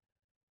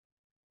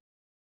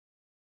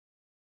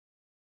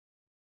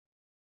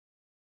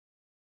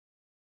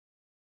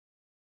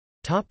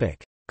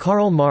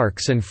 Karl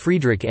Marx and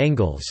Friedrich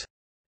Engels.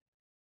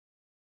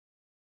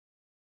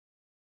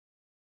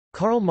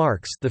 Karl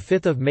Marx, the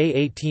 5th of May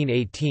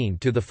 1818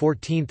 to the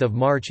 14th of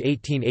March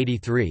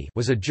 1883,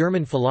 was a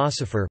German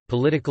philosopher,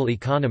 political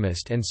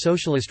economist and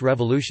socialist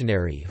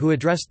revolutionary who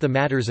addressed the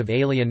matters of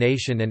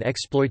alienation and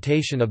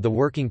exploitation of the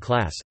working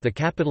class, the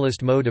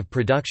capitalist mode of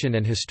production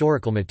and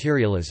historical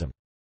materialism.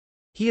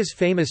 He is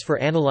famous for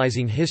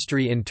analyzing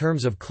history in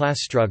terms of class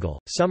struggle,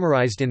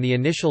 summarized in the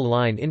initial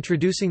line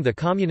introducing the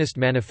Communist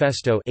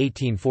Manifesto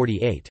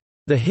 1848.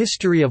 The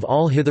history of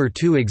all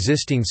hitherto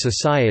existing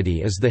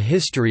society is the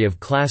history of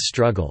class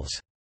struggles.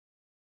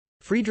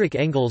 Friedrich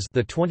Engels,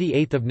 the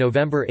 28th of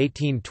November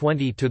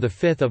 1820 to the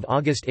 5th of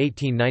August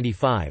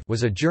 1895,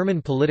 was a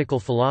German political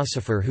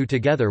philosopher who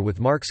together with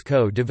Marx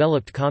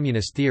co-developed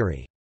communist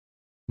theory.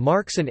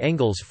 Marx and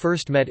Engels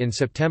first met in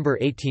September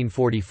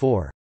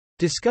 1844.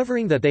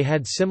 Discovering that they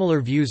had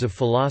similar views of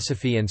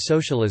philosophy and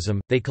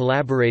socialism, they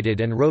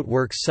collaborated and wrote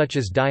works such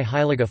as Die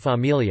Heilige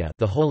Familie,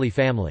 the Holy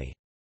Family.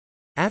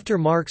 After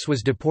Marx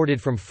was deported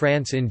from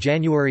France in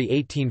January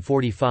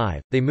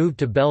 1845, they moved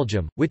to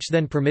Belgium, which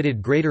then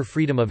permitted greater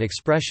freedom of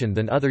expression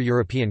than other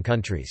European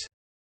countries.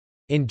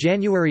 In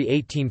January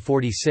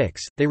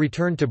 1846, they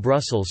returned to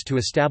Brussels to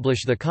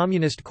establish the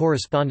Communist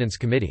Correspondence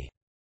Committee.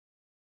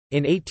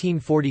 In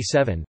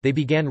 1847, they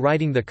began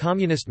writing the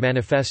Communist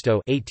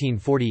Manifesto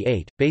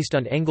 1848, based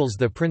on Engels'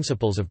 The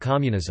Principles of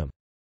Communism.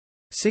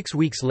 6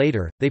 weeks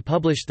later, they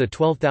published the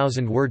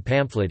 12,000-word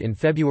pamphlet in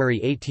February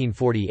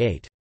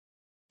 1848.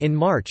 In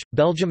March,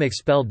 Belgium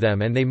expelled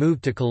them and they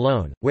moved to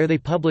Cologne, where they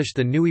published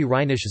the Neue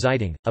Rheinische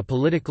Zeitung, a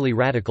politically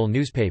radical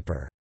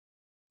newspaper.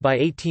 By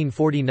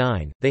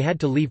 1849, they had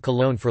to leave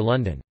Cologne for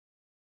London.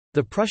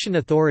 The Prussian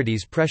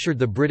authorities pressured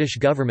the British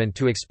government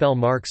to expel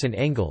Marx and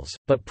Engels,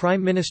 but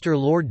Prime Minister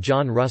Lord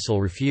John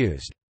Russell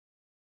refused.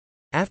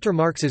 After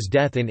Marx's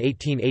death in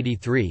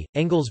 1883,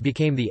 Engels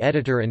became the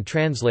editor and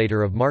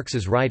translator of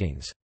Marx's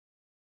writings.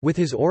 With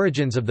his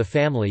Origins of the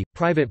Family,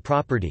 Private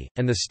Property,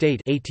 and the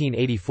State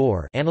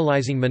 1884,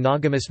 analyzing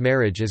monogamous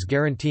marriage as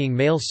guaranteeing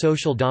male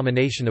social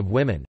domination of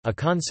women, a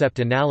concept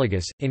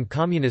analogous, in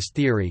communist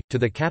theory, to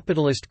the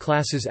capitalist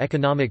class's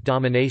economic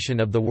domination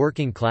of the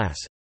working class.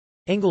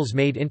 Engels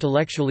made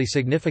intellectually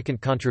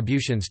significant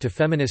contributions to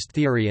feminist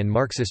theory and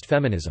Marxist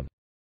feminism.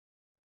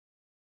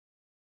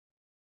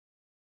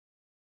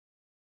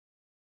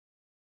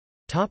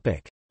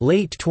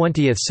 Late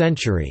 20th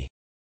century.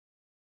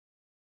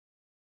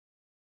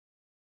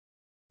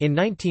 In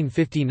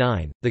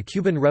 1959, the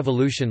Cuban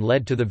Revolution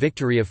led to the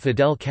victory of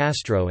Fidel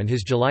Castro and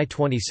his July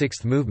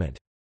 26 movement.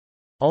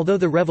 Although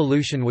the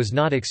revolution was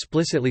not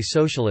explicitly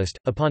socialist,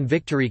 upon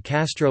victory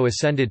Castro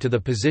ascended to the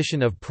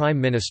position of prime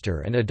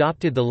minister and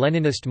adopted the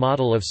Leninist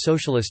model of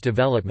socialist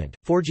development,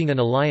 forging an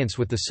alliance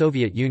with the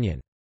Soviet Union.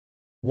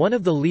 One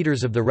of the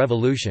leaders of the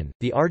revolution,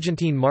 the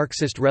Argentine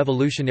Marxist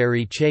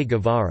revolutionary Che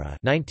Guevara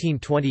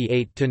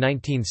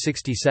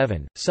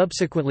 (1928–1967),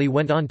 subsequently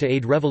went on to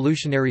aid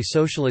revolutionary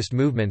socialist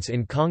movements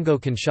in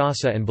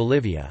Congo-Kinshasa and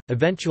Bolivia,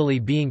 eventually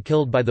being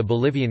killed by the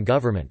Bolivian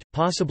government,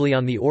 possibly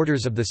on the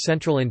orders of the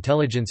Central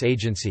Intelligence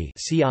Agency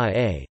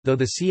 (CIA), though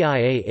the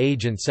CIA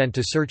agent sent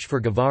to search for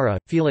Guevara,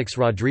 Felix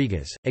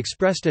Rodriguez,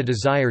 expressed a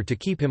desire to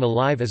keep him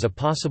alive as a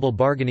possible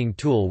bargaining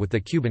tool with the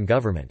Cuban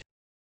government.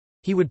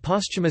 He would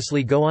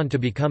posthumously go on to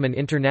become an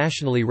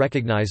internationally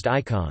recognized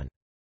icon.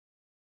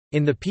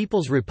 In the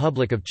People's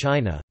Republic of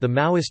China, the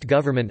Maoist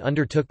government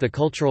undertook the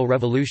Cultural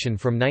Revolution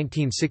from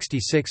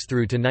 1966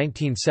 through to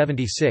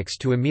 1976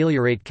 to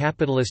ameliorate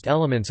capitalist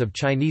elements of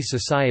Chinese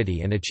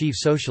society and achieve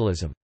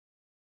socialism.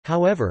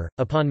 However,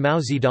 upon Mao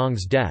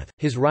Zedong's death,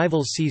 his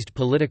rivals seized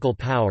political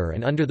power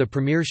and under the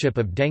premiership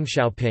of Deng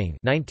Xiaoping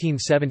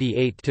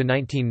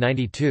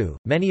 (1978–1992),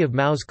 many of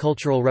Mao's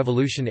Cultural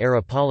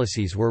Revolution-era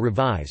policies were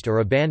revised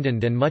or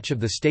abandoned and much of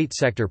the state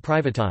sector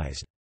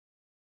privatized.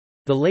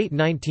 The late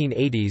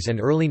 1980s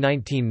and early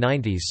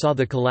 1990s saw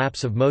the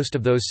collapse of most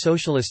of those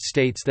socialist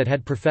states that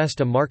had professed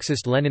a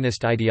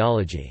Marxist-Leninist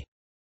ideology.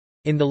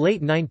 In the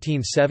late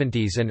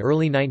 1970s and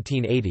early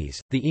 1980s,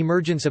 the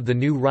emergence of the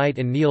New Right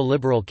and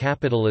neoliberal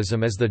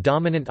capitalism as the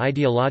dominant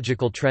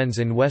ideological trends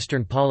in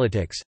Western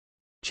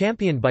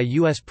politics—championed by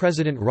U.S.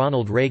 President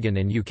Ronald Reagan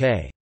and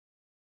UK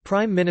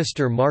Prime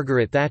Minister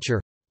Margaret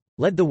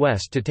Thatcher—led the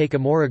West to take a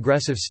more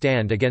aggressive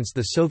stand against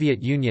the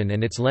Soviet Union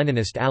and its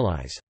Leninist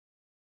allies.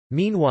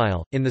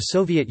 Meanwhile, in the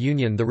Soviet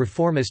Union the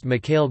reformist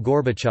Mikhail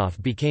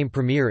Gorbachev became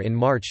premier in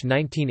March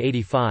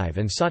 1985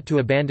 and sought to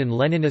abandon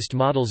Leninist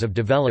models of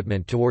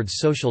development towards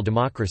social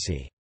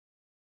democracy.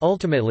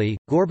 Ultimately,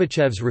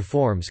 Gorbachev's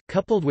reforms,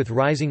 coupled with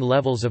rising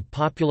levels of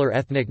popular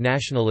ethnic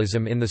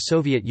nationalism in the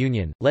Soviet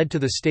Union, led to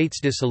the state's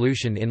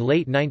dissolution in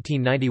late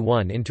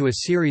 1991 into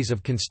a series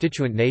of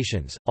constituent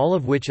nations, all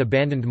of which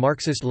abandoned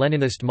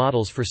Marxist-Leninist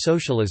models for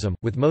socialism,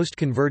 with most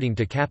converting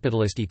to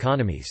capitalist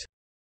economies.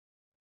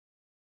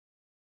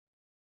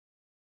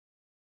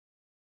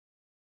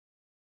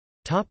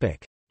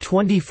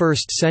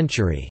 21st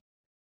century.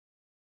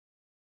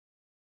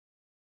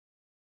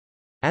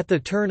 At the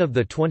turn of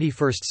the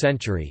 21st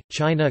century,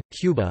 China,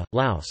 Cuba,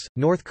 Laos,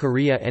 North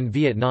Korea and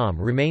Vietnam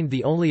remained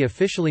the only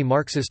officially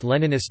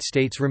Marxist-Leninist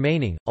states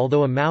remaining,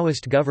 although a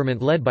Maoist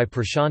government led by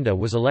Prachanda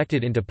was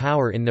elected into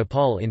power in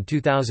Nepal in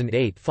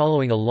 2008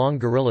 following a long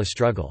guerrilla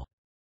struggle.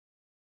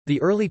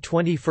 The early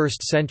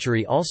 21st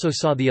century also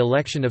saw the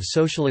election of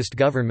socialist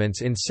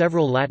governments in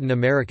several Latin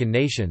American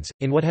nations,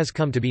 in what has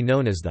come to be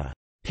known as the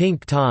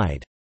Pink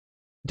Tide.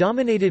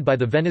 Dominated by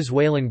the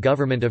Venezuelan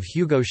government of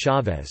Hugo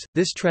Chavez,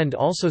 this trend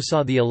also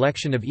saw the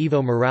election of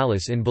Evo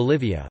Morales in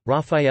Bolivia,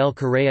 Rafael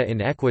Correa in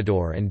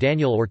Ecuador and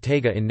Daniel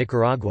Ortega in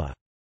Nicaragua.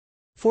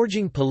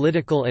 Forging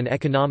political and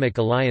economic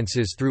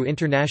alliances through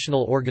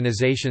international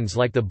organizations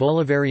like the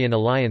Bolivarian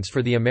Alliance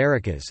for the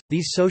Americas,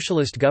 these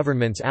socialist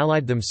governments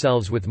allied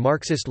themselves with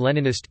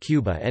Marxist-Leninist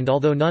Cuba, and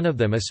although none of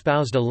them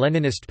espoused a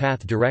Leninist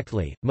path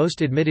directly,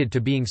 most admitted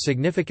to being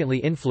significantly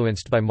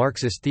influenced by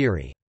Marxist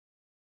theory.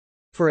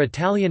 For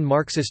Italian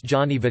Marxist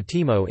Gianni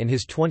Vattimo in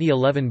his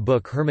 2011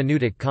 book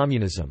Hermeneutic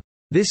Communism,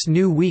 this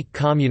new weak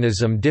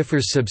communism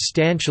differs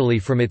substantially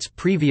from its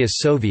previous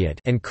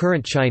Soviet and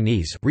current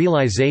Chinese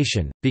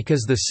realization,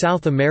 because the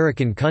South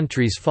American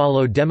countries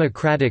follow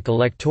democratic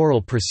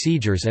electoral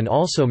procedures and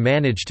also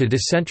manage to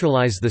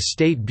decentralize the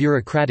state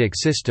bureaucratic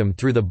system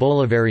through the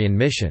Bolivarian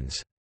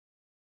missions.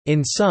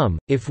 In sum,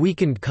 if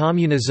weakened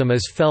communism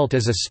is felt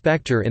as a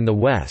specter in the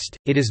West,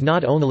 it is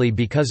not only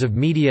because of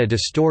media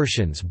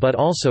distortions but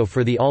also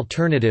for the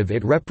alternative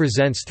it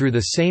represents through the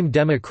same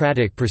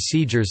democratic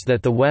procedures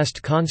that the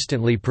West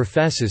constantly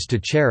professes to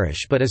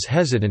cherish but is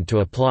hesitant to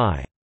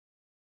apply.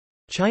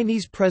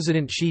 Chinese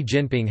President Xi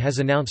Jinping has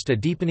announced a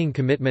deepening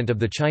commitment of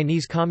the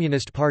Chinese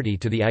Communist Party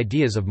to the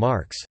ideas of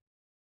Marx.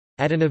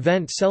 At an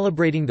event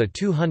celebrating the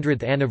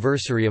 200th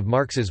anniversary of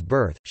Marx's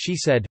birth, she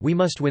said, "We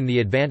must win the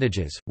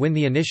advantages, win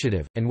the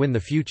initiative, and win the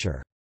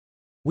future.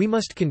 We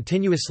must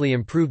continuously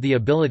improve the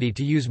ability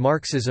to use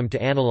Marxism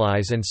to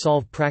analyze and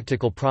solve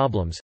practical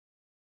problems."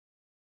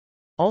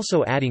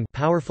 Also adding,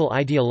 "Powerful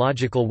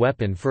ideological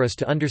weapon for us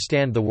to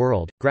understand the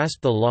world,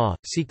 grasp the law,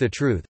 seek the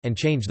truth, and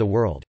change the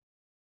world."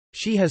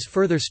 She has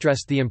further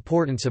stressed the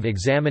importance of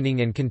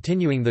examining and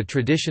continuing the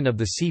tradition of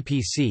the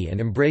CPC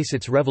and embrace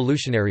its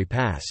revolutionary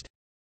past.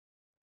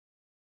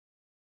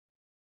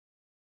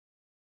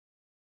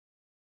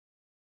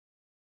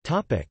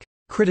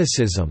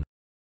 Criticism.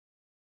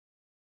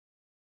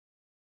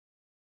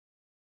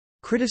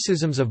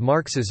 Criticisms of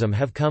Marxism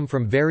have come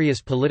from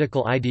various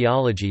political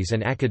ideologies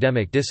and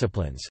academic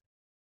disciplines.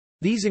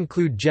 These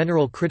include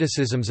general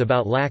criticisms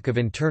about lack of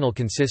internal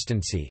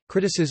consistency,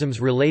 criticisms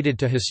related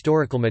to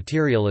historical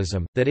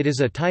materialism, that it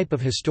is a type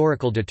of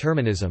historical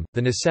determinism,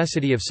 the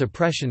necessity of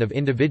suppression of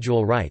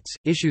individual rights,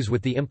 issues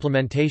with the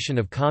implementation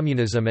of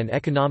communism, and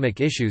economic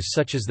issues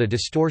such as the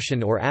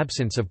distortion or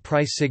absence of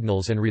price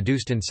signals and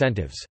reduced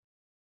incentives.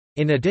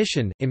 In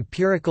addition,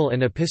 empirical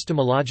and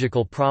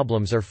epistemological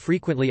problems are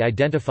frequently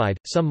identified.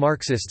 Some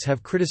Marxists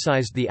have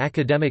criticized the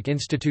academic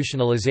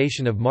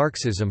institutionalization of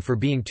Marxism for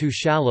being too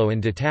shallow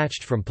and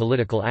detached from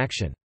political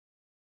action.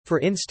 For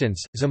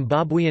instance,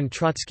 Zimbabwean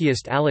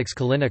Trotskyist Alex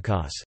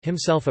Kalinikos,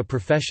 himself a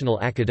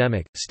professional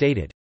academic,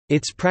 stated,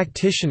 "Its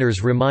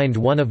practitioners remind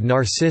one of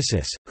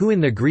Narcissus, who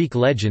in the Greek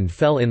legend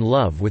fell in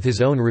love with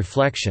his own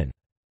reflection.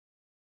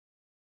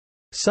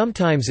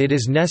 Sometimes it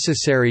is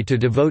necessary to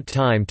devote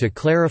time to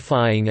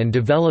clarifying and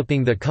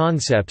developing the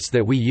concepts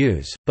that we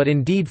use, but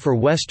indeed for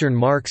Western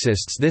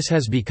Marxists this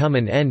has become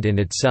an end in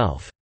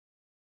itself.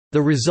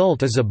 The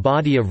result is a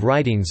body of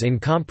writings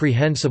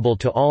incomprehensible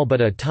to all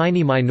but a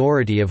tiny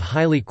minority of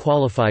highly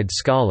qualified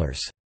scholars."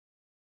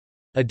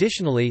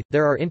 Additionally,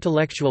 there are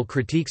intellectual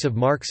critiques of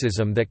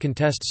Marxism that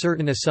contest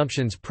certain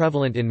assumptions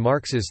prevalent in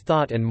Marx's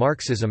thought and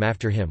Marxism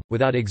after him,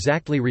 without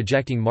exactly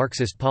rejecting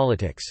Marxist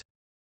politics.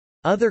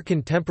 Other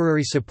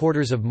contemporary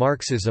supporters of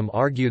Marxism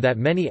argue that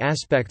many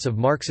aspects of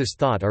Marxist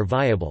thought are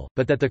viable,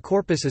 but that the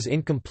corpus is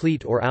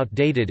incomplete or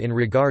outdated in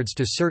regards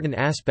to certain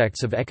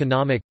aspects of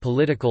economic,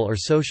 political or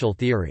social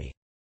theory.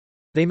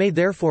 They may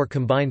therefore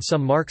combine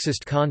some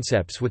Marxist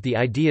concepts with the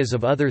ideas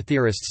of other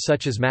theorists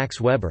such as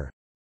Max Weber.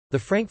 The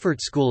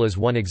Frankfurt School is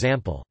one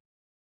example.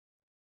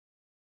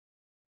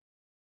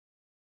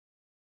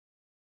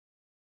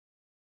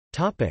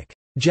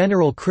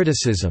 General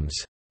criticisms.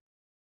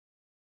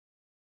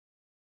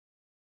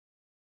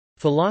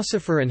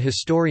 Philosopher and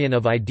historian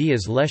of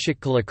ideas Leszek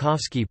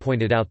Kolakowski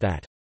pointed out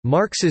that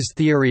Marx's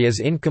theory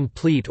is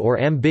incomplete or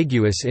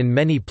ambiguous in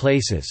many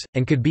places,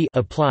 and could be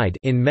applied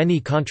in many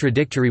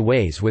contradictory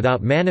ways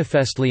without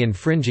manifestly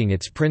infringing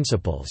its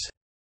principles.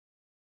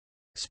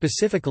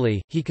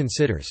 Specifically, he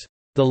considers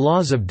the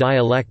laws of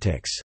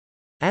dialectics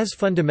as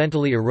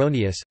fundamentally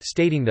erroneous,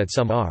 stating that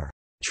some are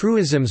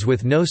truisms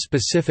with no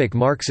specific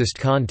Marxist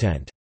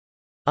content,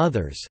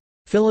 others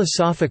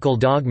philosophical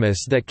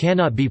dogmas that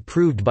cannot be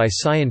proved by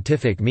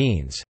scientific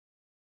means,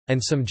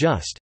 and some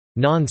just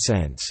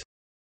nonsense.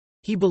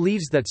 He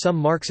believes that some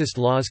Marxist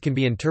laws can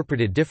be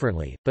interpreted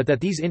differently, but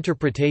that these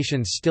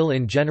interpretations still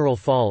in general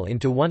fall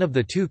into one of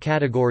the two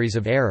categories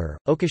of error.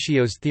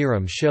 Okashio's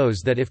theorem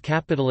shows that if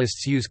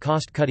capitalists use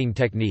cost-cutting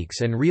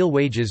techniques and real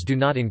wages do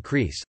not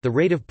increase, the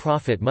rate of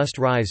profit must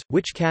rise,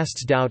 which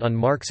casts doubt on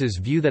Marx's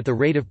view that the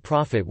rate of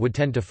profit would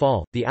tend to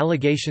fall. The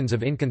allegations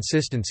of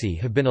inconsistency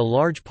have been a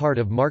large part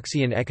of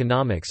Marxian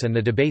economics and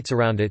the debates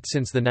around it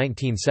since the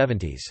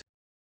 1970s.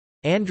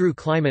 Andrew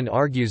Kleiman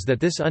argues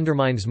that this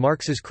undermines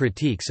Marx's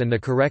critiques and the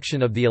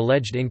correction of the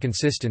alleged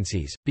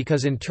inconsistencies,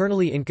 because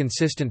internally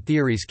inconsistent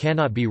theories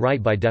cannot be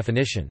right by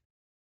definition.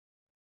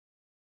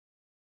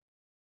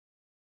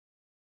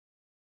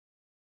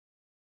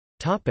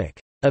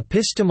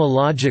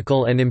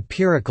 Epistemological and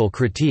empirical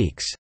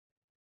critiques.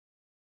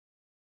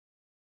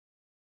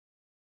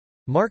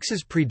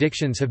 Marx's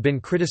predictions have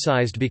been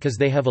criticized because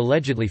they have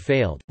allegedly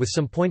failed, with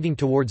some pointing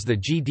towards the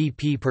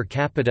GDP per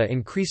capita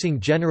increasing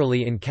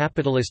generally in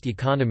capitalist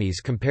economies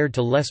compared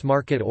to less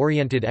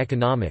market-oriented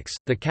economics,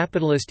 the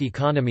capitalist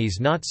economies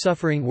not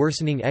suffering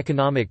worsening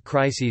economic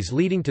crises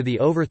leading to the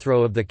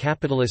overthrow of the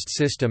capitalist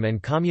system,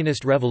 and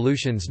communist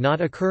revolutions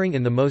not occurring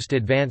in the most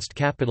advanced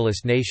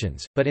capitalist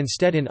nations, but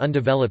instead in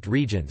undeveloped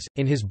regions.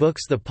 In his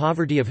books The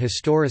Poverty of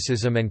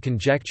Historicism and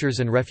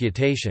Conjectures and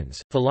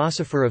Refutations,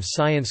 philosopher of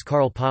science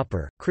Karl Popper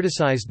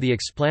criticized the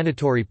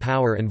explanatory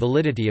power and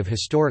validity of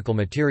historical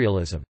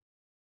materialism.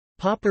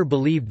 Popper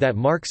believed that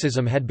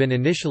Marxism had been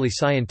initially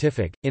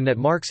scientific, in that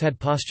Marx had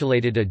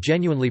postulated a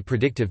genuinely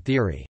predictive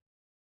theory.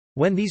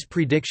 When these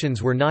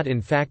predictions were not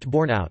in fact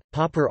borne out,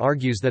 Popper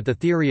argues that the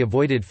theory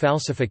avoided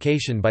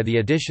falsification by the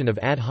addition of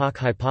ad hoc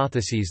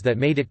hypotheses that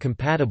made it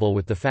compatible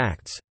with the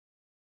facts.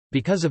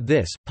 Because of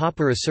this,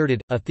 Popper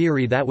asserted, a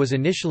theory that was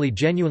initially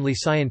genuinely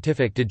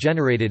scientific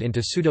degenerated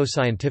into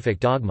pseudoscientific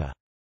dogma.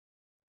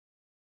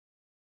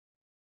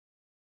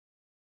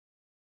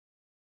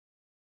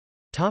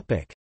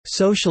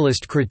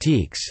 Socialist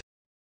critiques.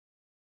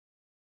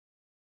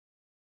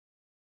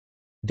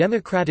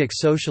 Democratic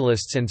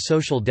socialists and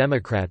social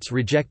democrats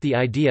reject the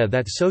idea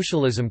that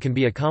socialism can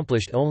be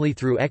accomplished only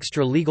through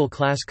extra-legal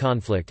class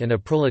conflict and a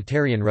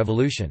proletarian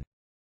revolution.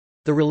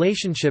 The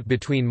relationship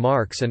between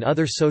Marx and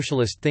other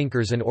socialist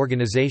thinkers and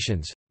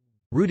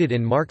organizations—rooted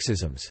in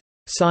Marxism's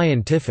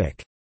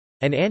scientific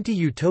and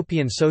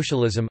anti-utopian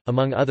socialism,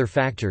 among other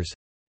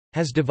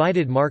factors—has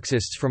divided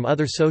Marxists from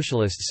other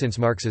socialists since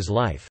Marx's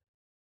life.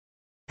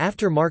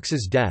 After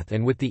Marx's death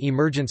and with the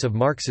emergence of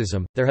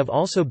Marxism, there have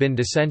also been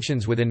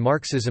dissensions within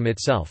Marxism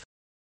itself.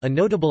 A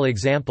notable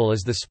example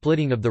is the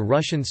splitting of the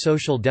Russian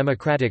Social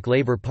Democratic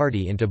Labour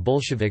Party into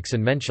Bolsheviks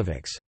and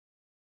Mensheviks.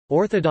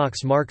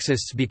 Orthodox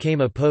Marxists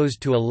became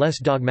opposed to a less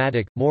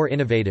dogmatic, more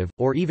innovative,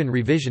 or even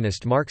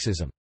revisionist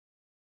Marxism.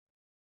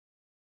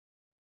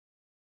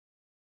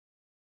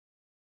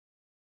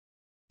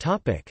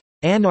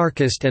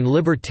 Anarchist and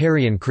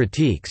libertarian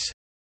critiques.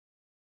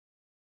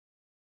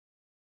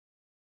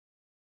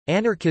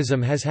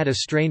 Anarchism has had a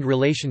strained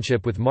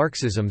relationship with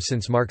Marxism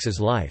since Marx's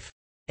life.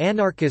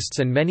 Anarchists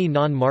and many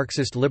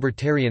non-Marxist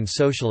libertarian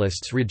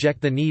socialists reject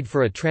the need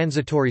for a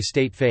transitory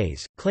state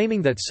phase,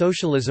 claiming that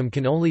socialism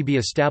can only be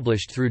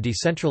established through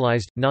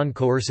decentralized,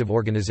 non-coercive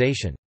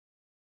organization.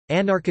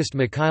 Anarchist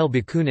Mikhail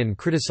Bakunin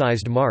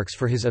criticized Marx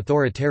for his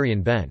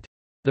authoritarian bent.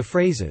 The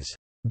phrases,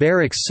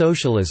 "barracks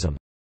socialism"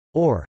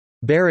 or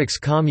 "barracks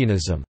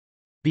communism"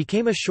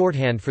 became a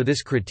shorthand for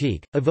this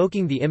critique,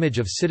 evoking the image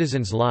of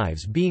citizens'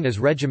 lives being as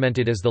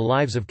regimented as the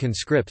lives of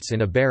conscripts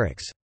in a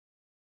barracks.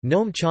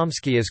 Noam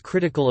Chomsky is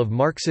critical of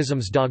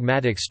Marxism's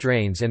dogmatic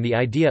strains and the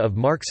idea of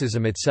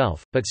Marxism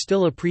itself, but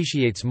still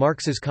appreciates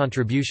Marx's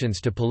contributions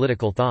to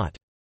political thought.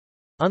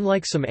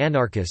 Unlike some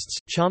anarchists,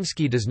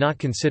 Chomsky does not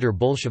consider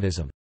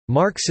Bolshevism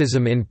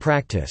Marxism in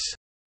practice,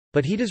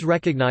 but he does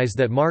recognize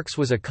that Marx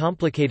was a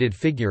complicated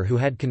figure who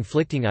had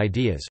conflicting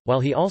ideas. While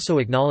he also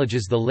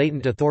acknowledges the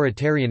latent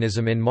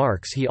authoritarianism in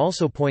Marx, he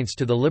also points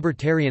to the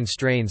libertarian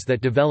strains that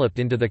developed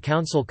into the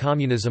council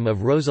communism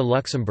of Rosa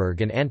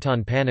Luxemburg and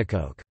Anton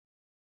Pannekoek.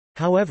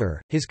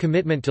 However, his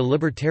commitment to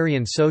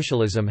libertarian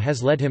socialism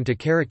has led him to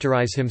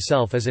characterize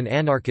himself as an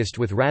anarchist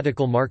with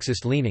radical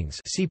Marxist leanings.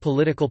 See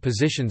Political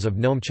Positions of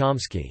Noam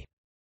Chomsky.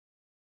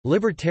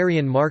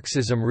 Libertarian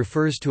Marxism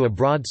refers to a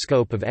broad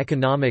scope of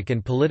economic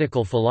and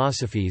political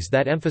philosophies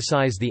that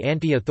emphasize the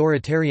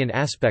anti-authoritarian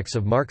aspects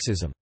of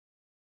Marxism.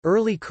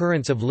 Early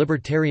currents of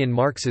libertarian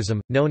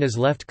Marxism, known as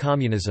left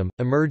communism,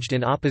 emerged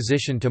in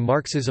opposition to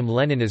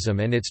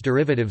Marxism-Leninism and its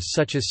derivatives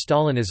such as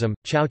Stalinism,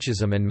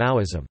 Chauchism and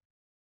Maoism.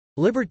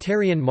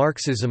 Libertarian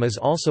Marxism is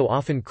also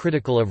often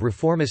critical of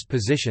reformist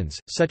positions,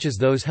 such as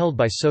those held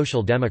by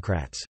social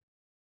democrats.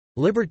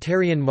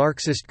 Libertarian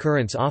Marxist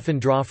currents often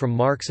draw from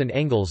Marx and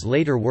Engels'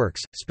 later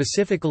works,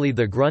 specifically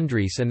the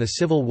Grundrisse and the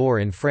Civil War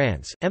in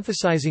France,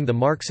 emphasizing the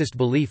Marxist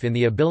belief in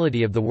the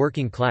ability of the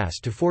working class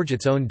to forge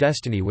its own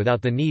destiny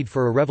without the need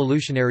for a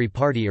revolutionary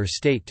party or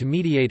state to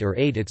mediate or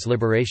aid its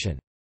liberation.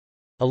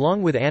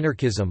 Along with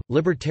anarchism,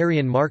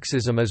 libertarian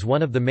Marxism is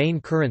one of the main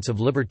currents of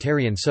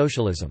libertarian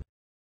socialism.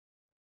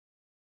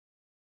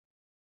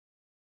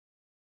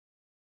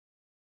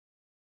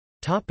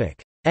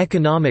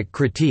 Economic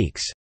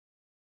critiques.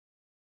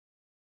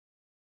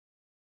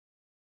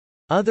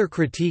 Other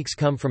critiques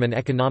come from an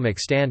economic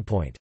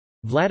standpoint.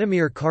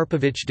 Vladimir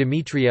Karpovich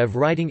Dmitriev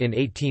writing in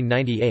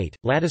 1898,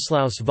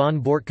 Ladislaus von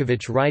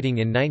Bortkovich writing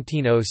in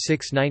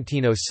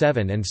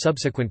 1906–1907 and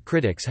subsequent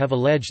critics have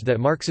alleged that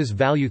Marx's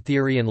value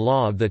theory and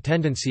law of the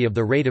tendency of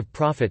the rate of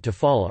profit to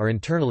fall are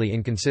internally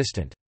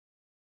inconsistent.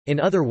 In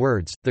other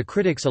words, the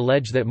critics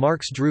allege that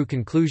Marx drew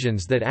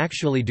conclusions that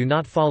actually do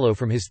not follow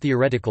from his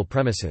theoretical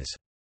premises.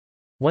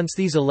 Once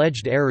these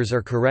alleged errors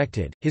are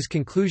corrected, his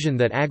conclusion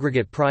that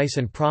aggregate price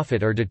and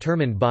profit are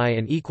determined by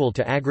and equal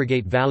to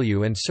aggregate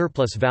value and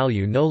surplus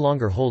value no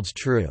longer holds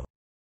true.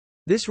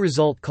 This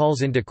result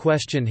calls into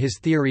question his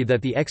theory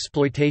that the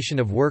exploitation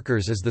of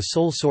workers is the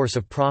sole source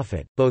of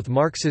profit. Both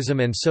Marxism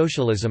and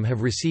socialism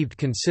have received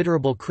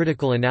considerable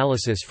critical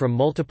analysis from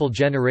multiple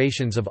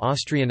generations of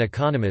Austrian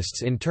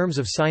economists in terms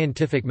of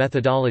scientific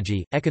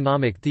methodology,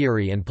 economic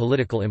theory, and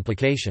political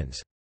implications.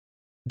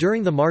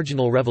 During the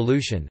Marginal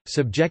Revolution,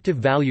 subjective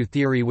value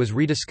theory was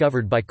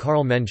rediscovered by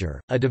Karl Menger,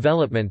 a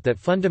development that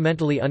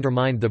fundamentally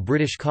undermined the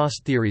British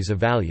cost theories of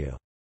value.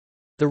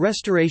 The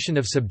restoration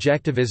of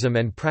subjectivism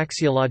and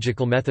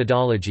praxeological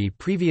methodology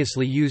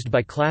previously used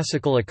by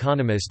classical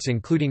economists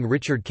including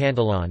Richard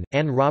Cantillon,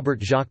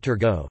 Anne-Robert Jacques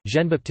Turgot,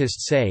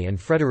 Jean-Baptiste Say and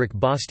Frédéric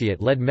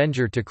Bastiat led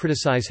Menger to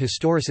criticize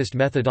historicist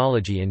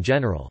methodology in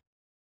general.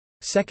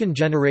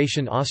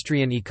 Second-generation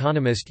Austrian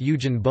economist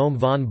Eugen Bohm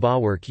von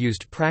Bauwerk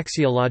used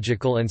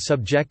praxeological and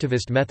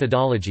subjectivist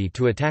methodology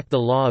to attack the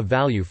law of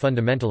value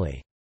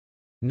fundamentally.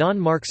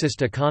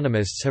 Non-Marxist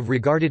economists have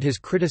regarded his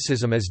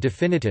criticism as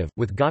definitive,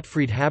 with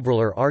Gottfried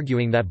Haberler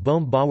arguing that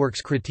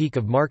Bohm-Bauwerk's critique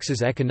of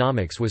Marx's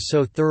economics was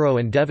so thorough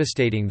and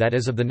devastating that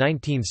as of the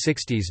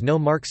 1960s no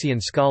Marxian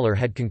scholar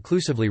had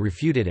conclusively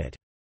refuted it.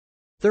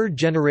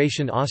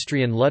 Third-generation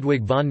Austrian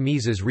Ludwig von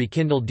Mises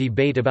rekindled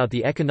debate about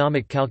the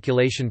economic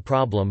calculation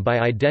problem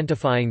by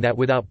identifying that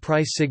without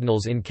price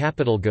signals in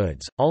capital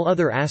goods, all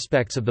other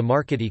aspects of the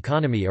market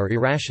economy are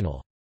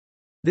irrational.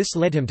 This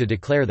led him to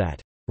declare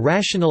that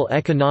rational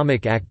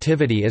economic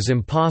activity is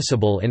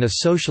impossible in a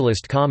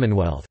socialist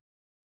commonwealth.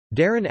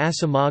 Daron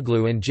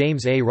Acemoglu and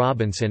James A.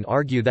 Robinson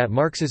argue that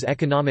Marx's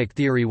economic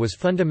theory was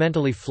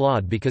fundamentally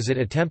flawed because it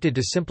attempted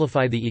to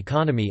simplify the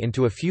economy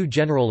into a few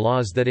general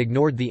laws that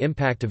ignored the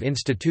impact of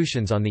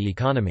institutions on the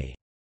economy.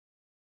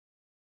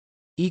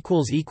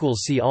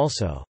 See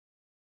also